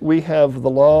say we have the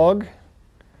log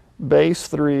base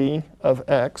 3 of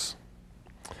x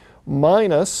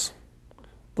minus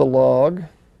the log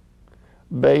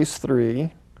base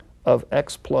 3 of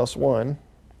x plus 1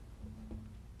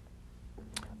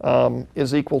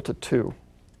 is equal to 2.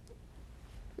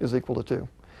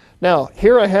 Now,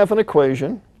 here I have an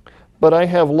equation, but I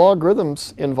have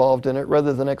logarithms involved in it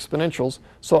rather than exponentials,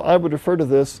 so I would refer to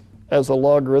this as a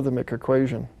logarithmic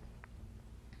equation.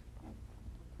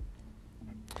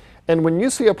 And when you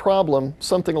see a problem,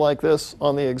 something like this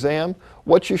on the exam,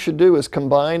 what you should do is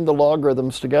combine the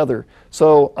logarithms together.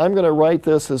 So I'm going to write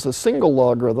this as a single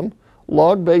logarithm,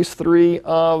 log base 3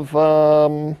 of,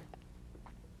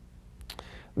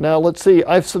 now let's see,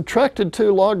 I've subtracted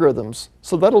 2 logarithms.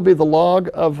 So that'll be the log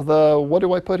of the, what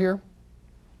do I put here?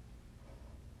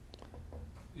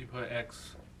 You put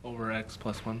x over x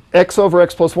plus 1. X over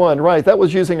x plus 1, right. That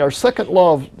was using our second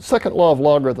law of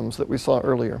logarithms that we saw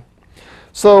earlier.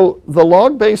 So the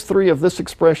log base 3 of this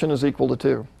expression is equal to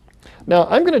 2. Now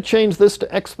I'm going to change this to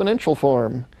exponential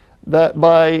form, that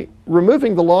by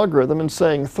removing the logarithm and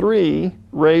saying 3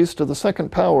 raised to the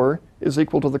second power is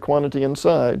equal to the quantity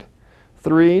inside.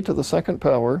 3 to the second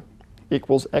power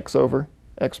equals x over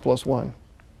x plus 1.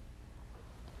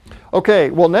 Okay,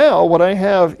 well now what I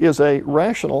have is a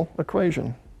rational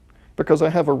equation because I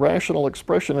have a rational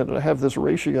expression in it. I have this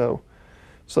ratio.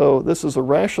 So this is a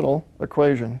rational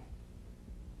equation.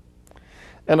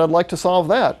 And I'd like to solve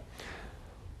that.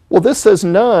 Well, this says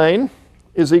 9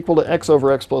 is equal to x over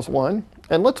x plus 1.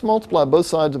 And let's multiply both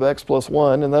sides of x plus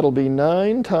 1, and that'll be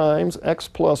 9 times x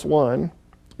plus 1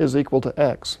 is equal to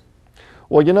x.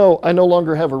 Well, you know, I no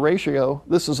longer have a ratio.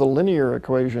 This is a linear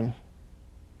equation.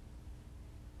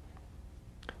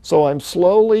 So I'm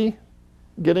slowly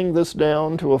getting this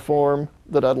down to a form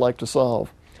that I'd like to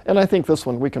solve. And I think this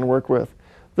one we can work with.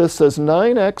 This says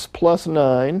 9x plus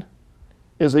 9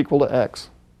 is equal to x.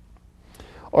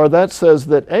 Or that says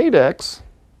that 8x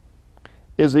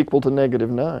is equal to negative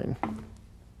 9.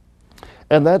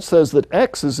 And that says that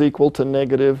x is equal to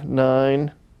negative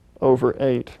 9 over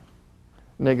 8.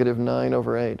 Negative 9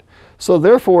 over 8. So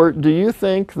therefore, do you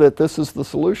think that this is the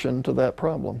solution to that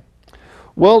problem?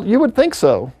 Well, you would think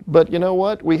so, but you know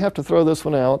what? We have to throw this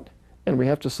one out, and we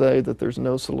have to say that there's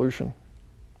no solution.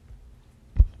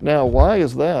 Now, why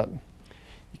is that?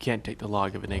 You can't take the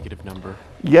log of a negative number.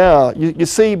 Yeah, you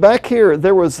see, back here,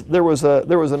 there was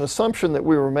an assumption that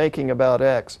we were making about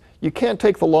x. You can't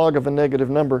take the log of a negative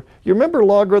number. You remember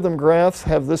logarithm graphs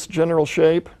have this general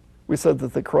shape? We said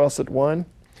that they cross at 1.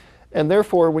 And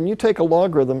therefore, when you take a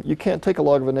logarithm, you can't take a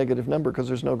log of a negative number because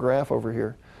there's no graph over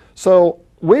here. So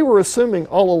we were assuming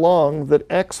all along that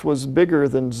x was bigger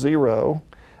than 0.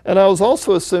 And I was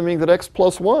also assuming that x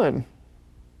plus 1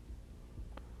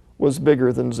 was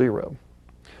bigger than 0.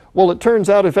 Well, it turns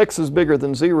out if x is bigger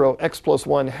than 0, x plus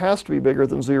 1 has to be bigger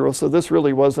than 0, so this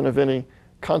really wasn't of any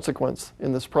consequence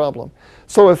in this problem.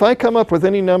 So if I come up with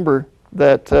any number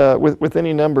that, with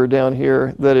any number down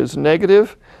here that is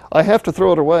negative, I have to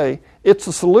throw it away. It's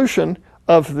a solution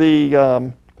of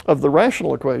the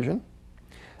rational equation,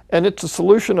 and it's a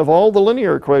solution of all the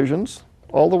linear equations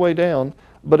all the way down,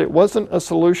 but it wasn't a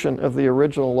solution of the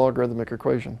original logarithmic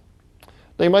equation.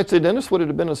 Now you might say, Dennis, would it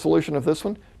have been a solution of this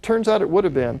one? Turns out it would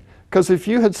have been, because if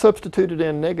you had substituted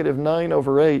in negative 9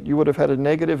 over 8, you would have had a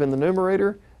negative in the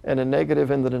numerator and a negative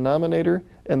in the denominator,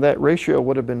 and that ratio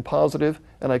would have been positive,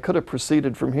 and I could have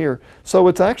proceeded from here. So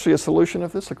it's actually a solution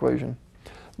of this equation.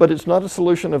 But it's not a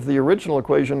solution of the original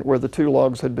equation where the two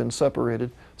logs had been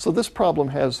separated. So this problem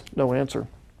has no answer.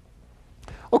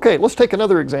 Okay, let's take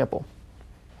another example.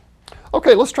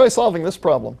 Okay, let's try solving this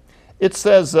problem. It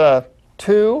says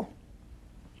 2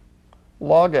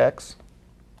 log x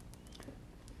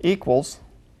equals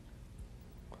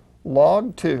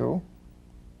log 2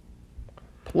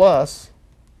 plus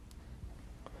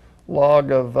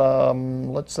log of,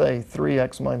 let's say,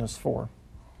 3x minus 4.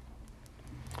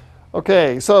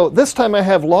 Okay, so this time I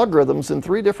have logarithms in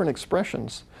 3 different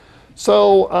expressions.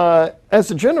 So as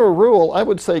a general rule, I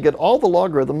would say get all the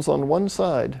logarithms on one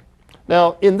side.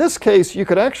 Now, in this case, you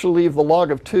could actually leave the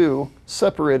log of 2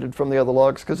 separated from the other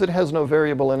logs because it has no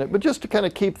variable in it. But just to kind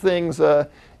of keep things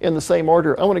in the same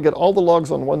order, I want to get all the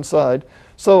logs on one side.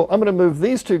 So I'm going to move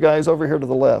these two guys over here to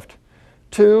the left.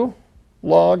 2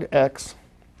 log x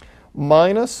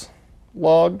minus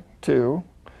log 2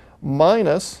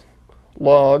 minus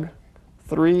log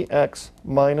 3x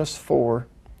minus 4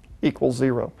 equals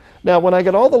 0. Now, when I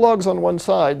get all the logs on one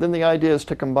side, then the idea is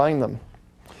to combine them.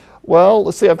 Well,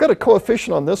 let's see, I've got a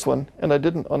coefficient on this one, and I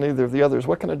didn't on either of the others.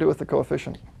 What can I do with the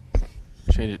coefficient?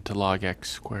 Change it to log x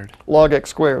squared. Log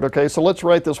x squared. Okay, so let's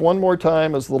write this one more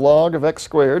time as the log of x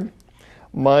squared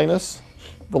minus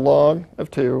the log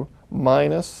of 2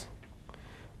 minus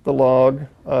the log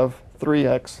of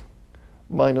 3x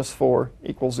minus 4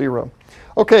 equals 0.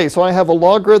 Okay, so I have a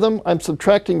logarithm. I'm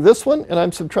subtracting this one, and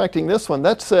I'm subtracting this one.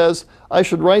 That says I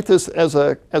should write this as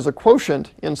a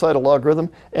quotient inside a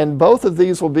logarithm, and both of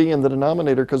these will be in the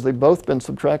denominator because they've both been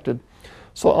subtracted.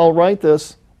 So I'll write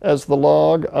this as the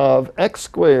log of x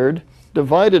squared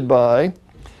divided by,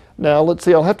 now let's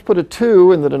see, I'll have to put a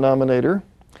 2 in the denominator,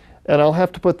 and I'll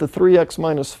have to put the 3x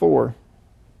minus 4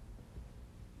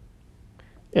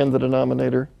 in the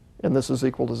denominator, and this is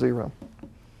equal to 0.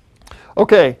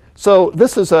 Okay, so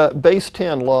this is a base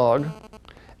 10 log,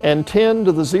 and 10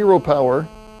 to the 0 power,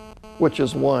 which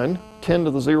is 1, 10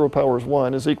 to the 0 power is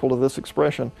 1, is equal to this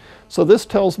expression. So this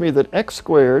tells me that x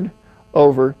squared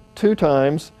over 2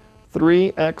 times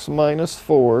 3x minus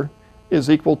 4 is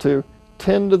equal to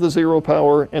 10 to the 0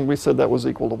 power, and we said that was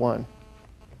equal to 1.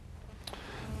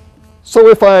 So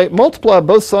if I multiply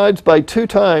both sides by 2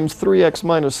 times 3x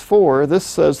minus 4, this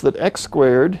says that x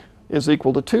squared is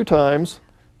equal to 2 times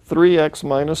 3x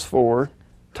minus 4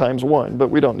 times 1, but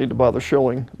we don't need to bother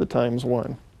showing the times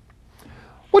 1.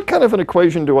 What kind of an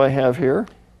equation do I have here?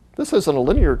 This isn't a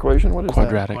linear equation. What is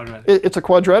Quadratic. Quadratic. It's a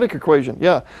quadratic equation,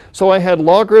 yeah. So I had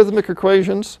logarithmic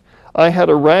equations, I had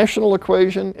a rational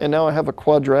equation, and now I have a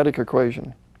quadratic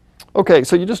equation. Okay,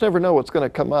 so you just never know what's going to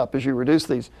come up as you reduce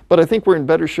these, but I think we're in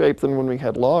better shape than when we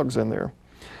had logs in there.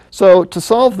 So to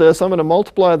solve this, I'm going to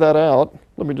multiply that out.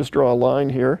 Let me just draw a line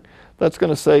here. That's going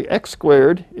to say x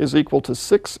squared is equal to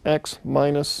 6x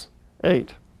minus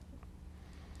 8.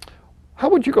 How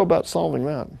would you go about solving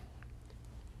that?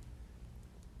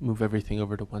 Move everything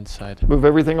over to one side. Move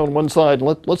everything on one side.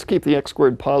 Let's keep the x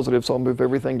squared positive, so I'll move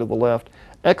everything to the left.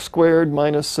 X squared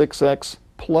minus 6x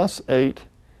plus 8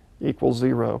 equals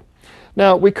 0.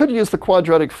 Now, we could use the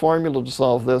quadratic formula to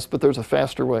solve this, but there's a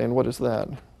faster way, and what is that?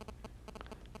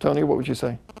 Tony, what would you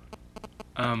say?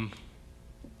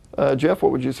 Jeff,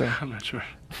 what would you say? I'm not sure.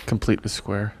 Complete the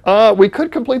square. We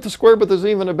could complete the square, but there's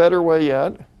even a better way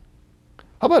yet.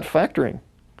 How about factoring?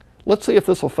 Let's see if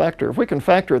this will factor. If we can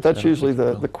factor it, that's usually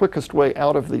the quickest way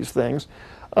out of these things.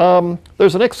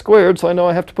 There's an x squared, so I know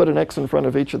I have to put an x in front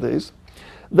of each of these.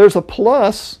 There's a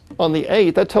plus on the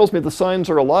 8. That tells me the signs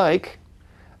are alike.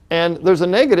 And there's a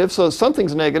negative, so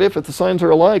something's negative. If the signs are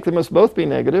alike, they must both be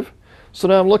negative. So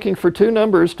now I'm looking for two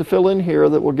numbers to fill in here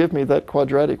that will give me that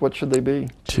quadratic. What should they be?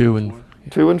 2 and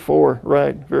 2 and 4,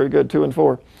 right. Very good, 2 and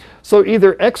 4. So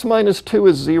either x minus 2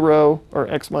 is 0 or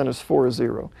x minus 4 is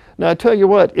 0. Now I tell you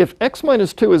what, if x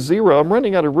minus 2 is 0, I'm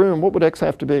running out of room. What would x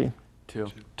have to be? 2.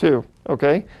 2,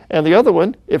 okay. And the other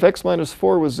one, if x minus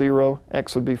 4 was 0,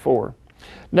 x would be 4.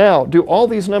 Now, do all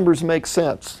these numbers make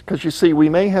sense? Because you see, we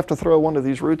may have to throw one of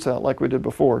these roots out like we did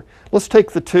before. Let's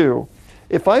take the 2.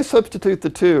 If I substitute the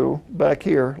 2 back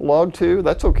here, log 2,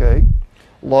 that's okay.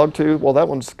 Log 2, well, that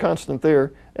one's constant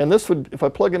there. And this would, if I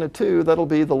plug in a 2, that'll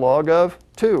be the log of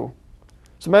 2.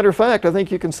 As a matter of fact, I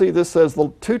think you can see this says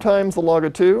 2 times the log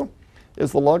of 2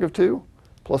 is the log of 2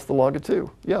 plus the log of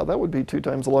 2. Yeah, that would be 2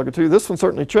 times the log of 2. This one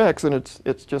certainly checks, and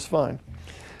it's just fine.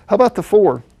 How about the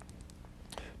 4?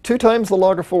 2 times the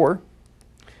log of 4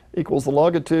 equals the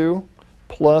log of 2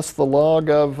 plus the log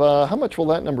of, how much will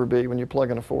that number be when you plug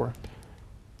in a 4?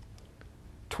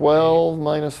 12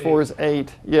 minus 4 is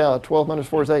 8. Yeah, 12 minus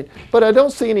 4 is 8. But I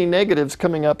don't see any negatives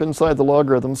coming up inside the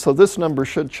logarithm, so this number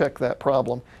should check that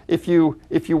problem. If you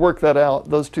work that out,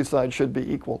 those two sides should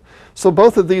be equal. So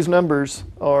both of these numbers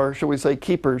are, shall we say,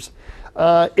 keepers.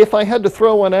 If I had to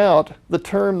throw one out, the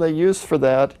term they use for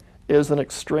that is an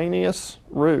extraneous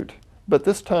root. But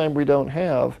this time we don't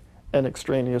have an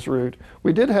extraneous root.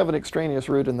 We did have an extraneous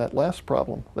root in that last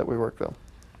problem that we worked though.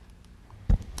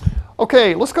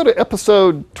 Okay, let's go to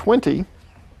episode 20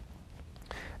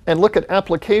 and look at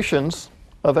applications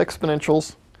of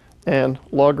exponentials and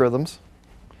logarithms.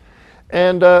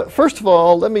 And first of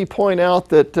all, let me point out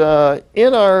that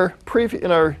in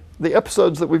the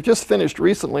episodes that we've just finished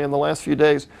recently in the last few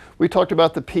days, we talked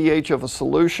about the pH of a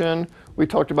solution. We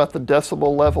talked about the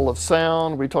decibel level of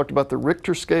sound. We talked about the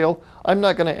Richter scale. I'm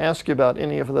not going to ask you about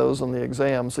any of those on the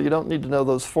exam, so you don't need to know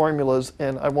those formulas,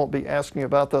 and I won't be asking you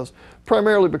about those,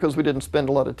 primarily because we didn't spend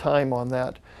a lot of time on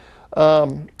that.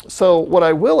 So what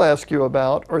I will ask you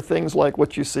about are things like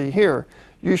what you see here.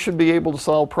 You should be able to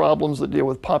solve problems that deal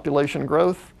with population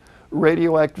growth,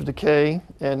 radioactive decay,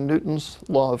 and Newton's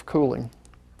law of cooling.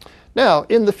 Now,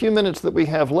 in the few minutes that we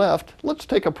have left, let's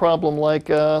take a problem like,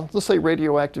 let's say,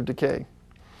 radioactive decay.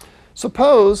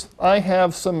 Suppose I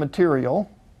have some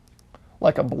material,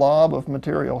 like a blob of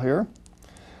material here,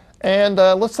 and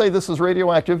let's say this is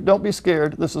radioactive. Don't be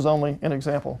scared, this is only an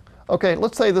example. Okay,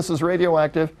 let's say this is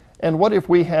radioactive, and what if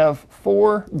we have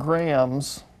 4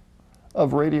 grams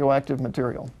of radioactive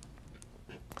material?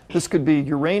 This could be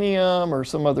uranium or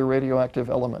some other radioactive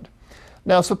element.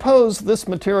 Now suppose this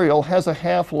material has a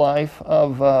half-life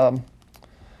of,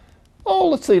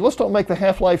 let's see, let's don't make the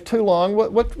half-life too long.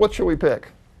 What should we pick?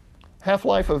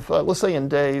 Half-life of, let's say in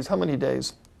days. How many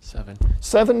days? 7.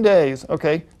 7 days,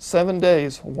 okay. 7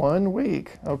 days, 1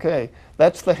 week, okay.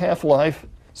 That's the half-life,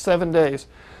 7 days.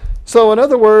 So in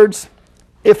other words,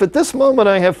 if at this moment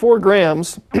I have 4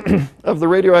 grams of the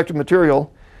radioactive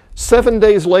material, 7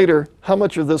 days later, how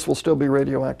much of this will still be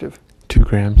radioactive? 2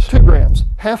 grams. 2 grams.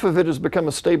 Half of it has become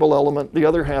a stable element. The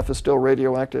other half is still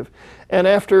radioactive. And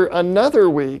after another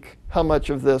week, how much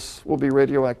of this will be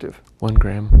radioactive? 1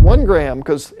 gram. 1 gram,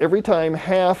 because every time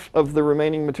half of the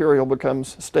remaining material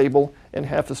becomes stable and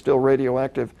half is still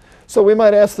radioactive. So we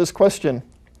might ask this question,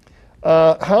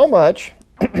 how much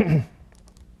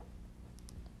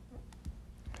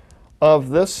of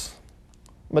this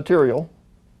material,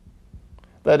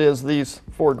 that is these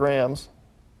 4 grams,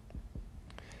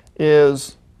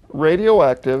 is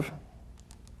radioactive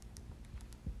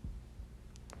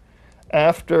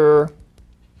after,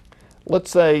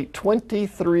 let's say,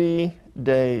 23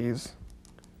 days.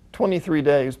 23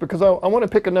 days, because I want to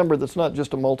pick a number that's not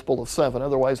just a multiple of 7.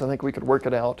 Otherwise, I think we could work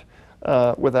it out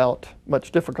without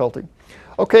much difficulty.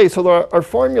 Okay, so our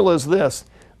formula is this.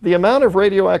 The amount of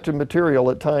radioactive material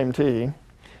at time t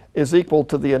is equal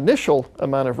to the initial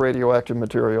amount of radioactive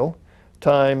material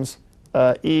times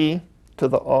e to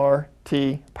the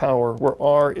RT power, where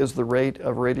R is the rate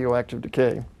of radioactive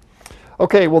decay.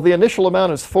 Okay, well, the initial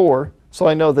amount is 4, so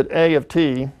I know that A of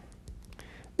T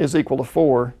is equal to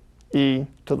 4 e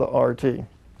to the RT.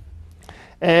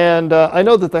 And I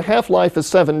know that the half-life is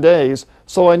 7 days,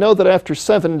 so I know that after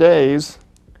 7 days,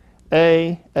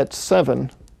 A at 7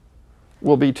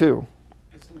 will be 2.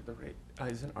 Isn't the rate,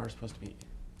 isn't R supposed to be,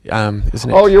 isn't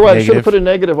it Oh, you're right. I negative? should have put a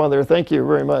negative on there. Thank you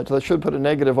very much. I should put a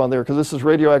negative on there because this is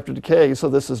radioactive decay, so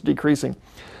this is decreasing.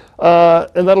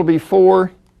 And that'll be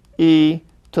 4e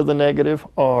to the negative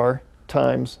R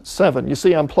times 7. You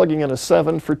see I'm plugging in a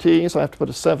 7 for T, so I have to put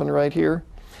a 7 right here.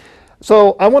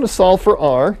 So I want to solve for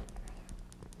R.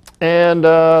 And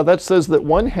that says that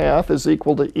 1/2 is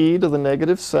equal to e to the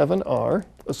negative 7r.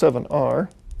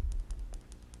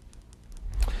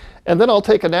 And then I'll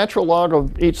take a natural log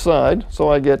of each side, so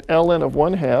I get ln of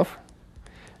 1/2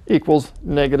 equals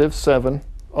negative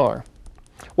 7r.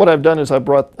 What I've done is I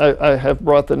have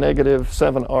brought the negative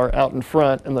 7r out in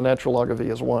front, and the natural log of e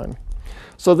is 1.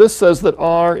 So this says that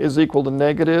r is equal to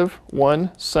negative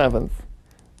 1/7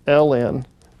 ln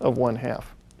of 1/2.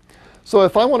 So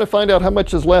if I want to find out how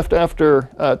much is left after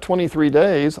 23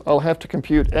 days, I'll have to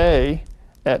compute A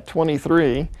at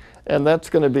 23, and that's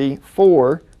going to be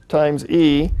 4 times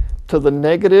E to the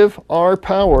negative R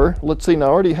power. Let's see, now I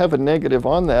already have a negative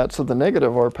on that, so the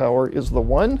negative R power is the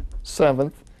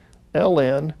 1/7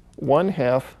 ln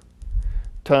 1/2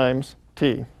 times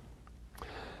T,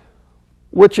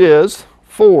 which is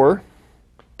 4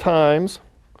 times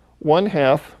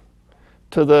 1/2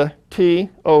 to the T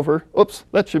over, oops,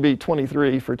 that should be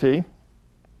 23 for T.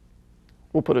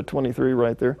 We'll put a 23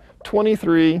 right there.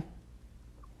 23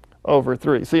 over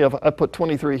 3. See, if I put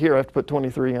 23 here, I have to put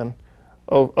 23 in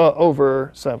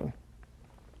over 7.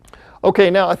 Okay,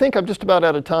 now I think I'm just about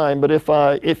out of time, but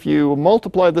if you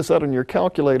multiply this out on your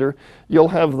calculator, you'll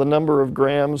have the number of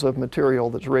grams of material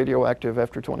that's radioactive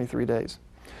after 23 days.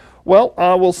 Well,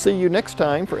 I will see you next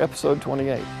time for episode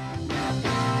 28.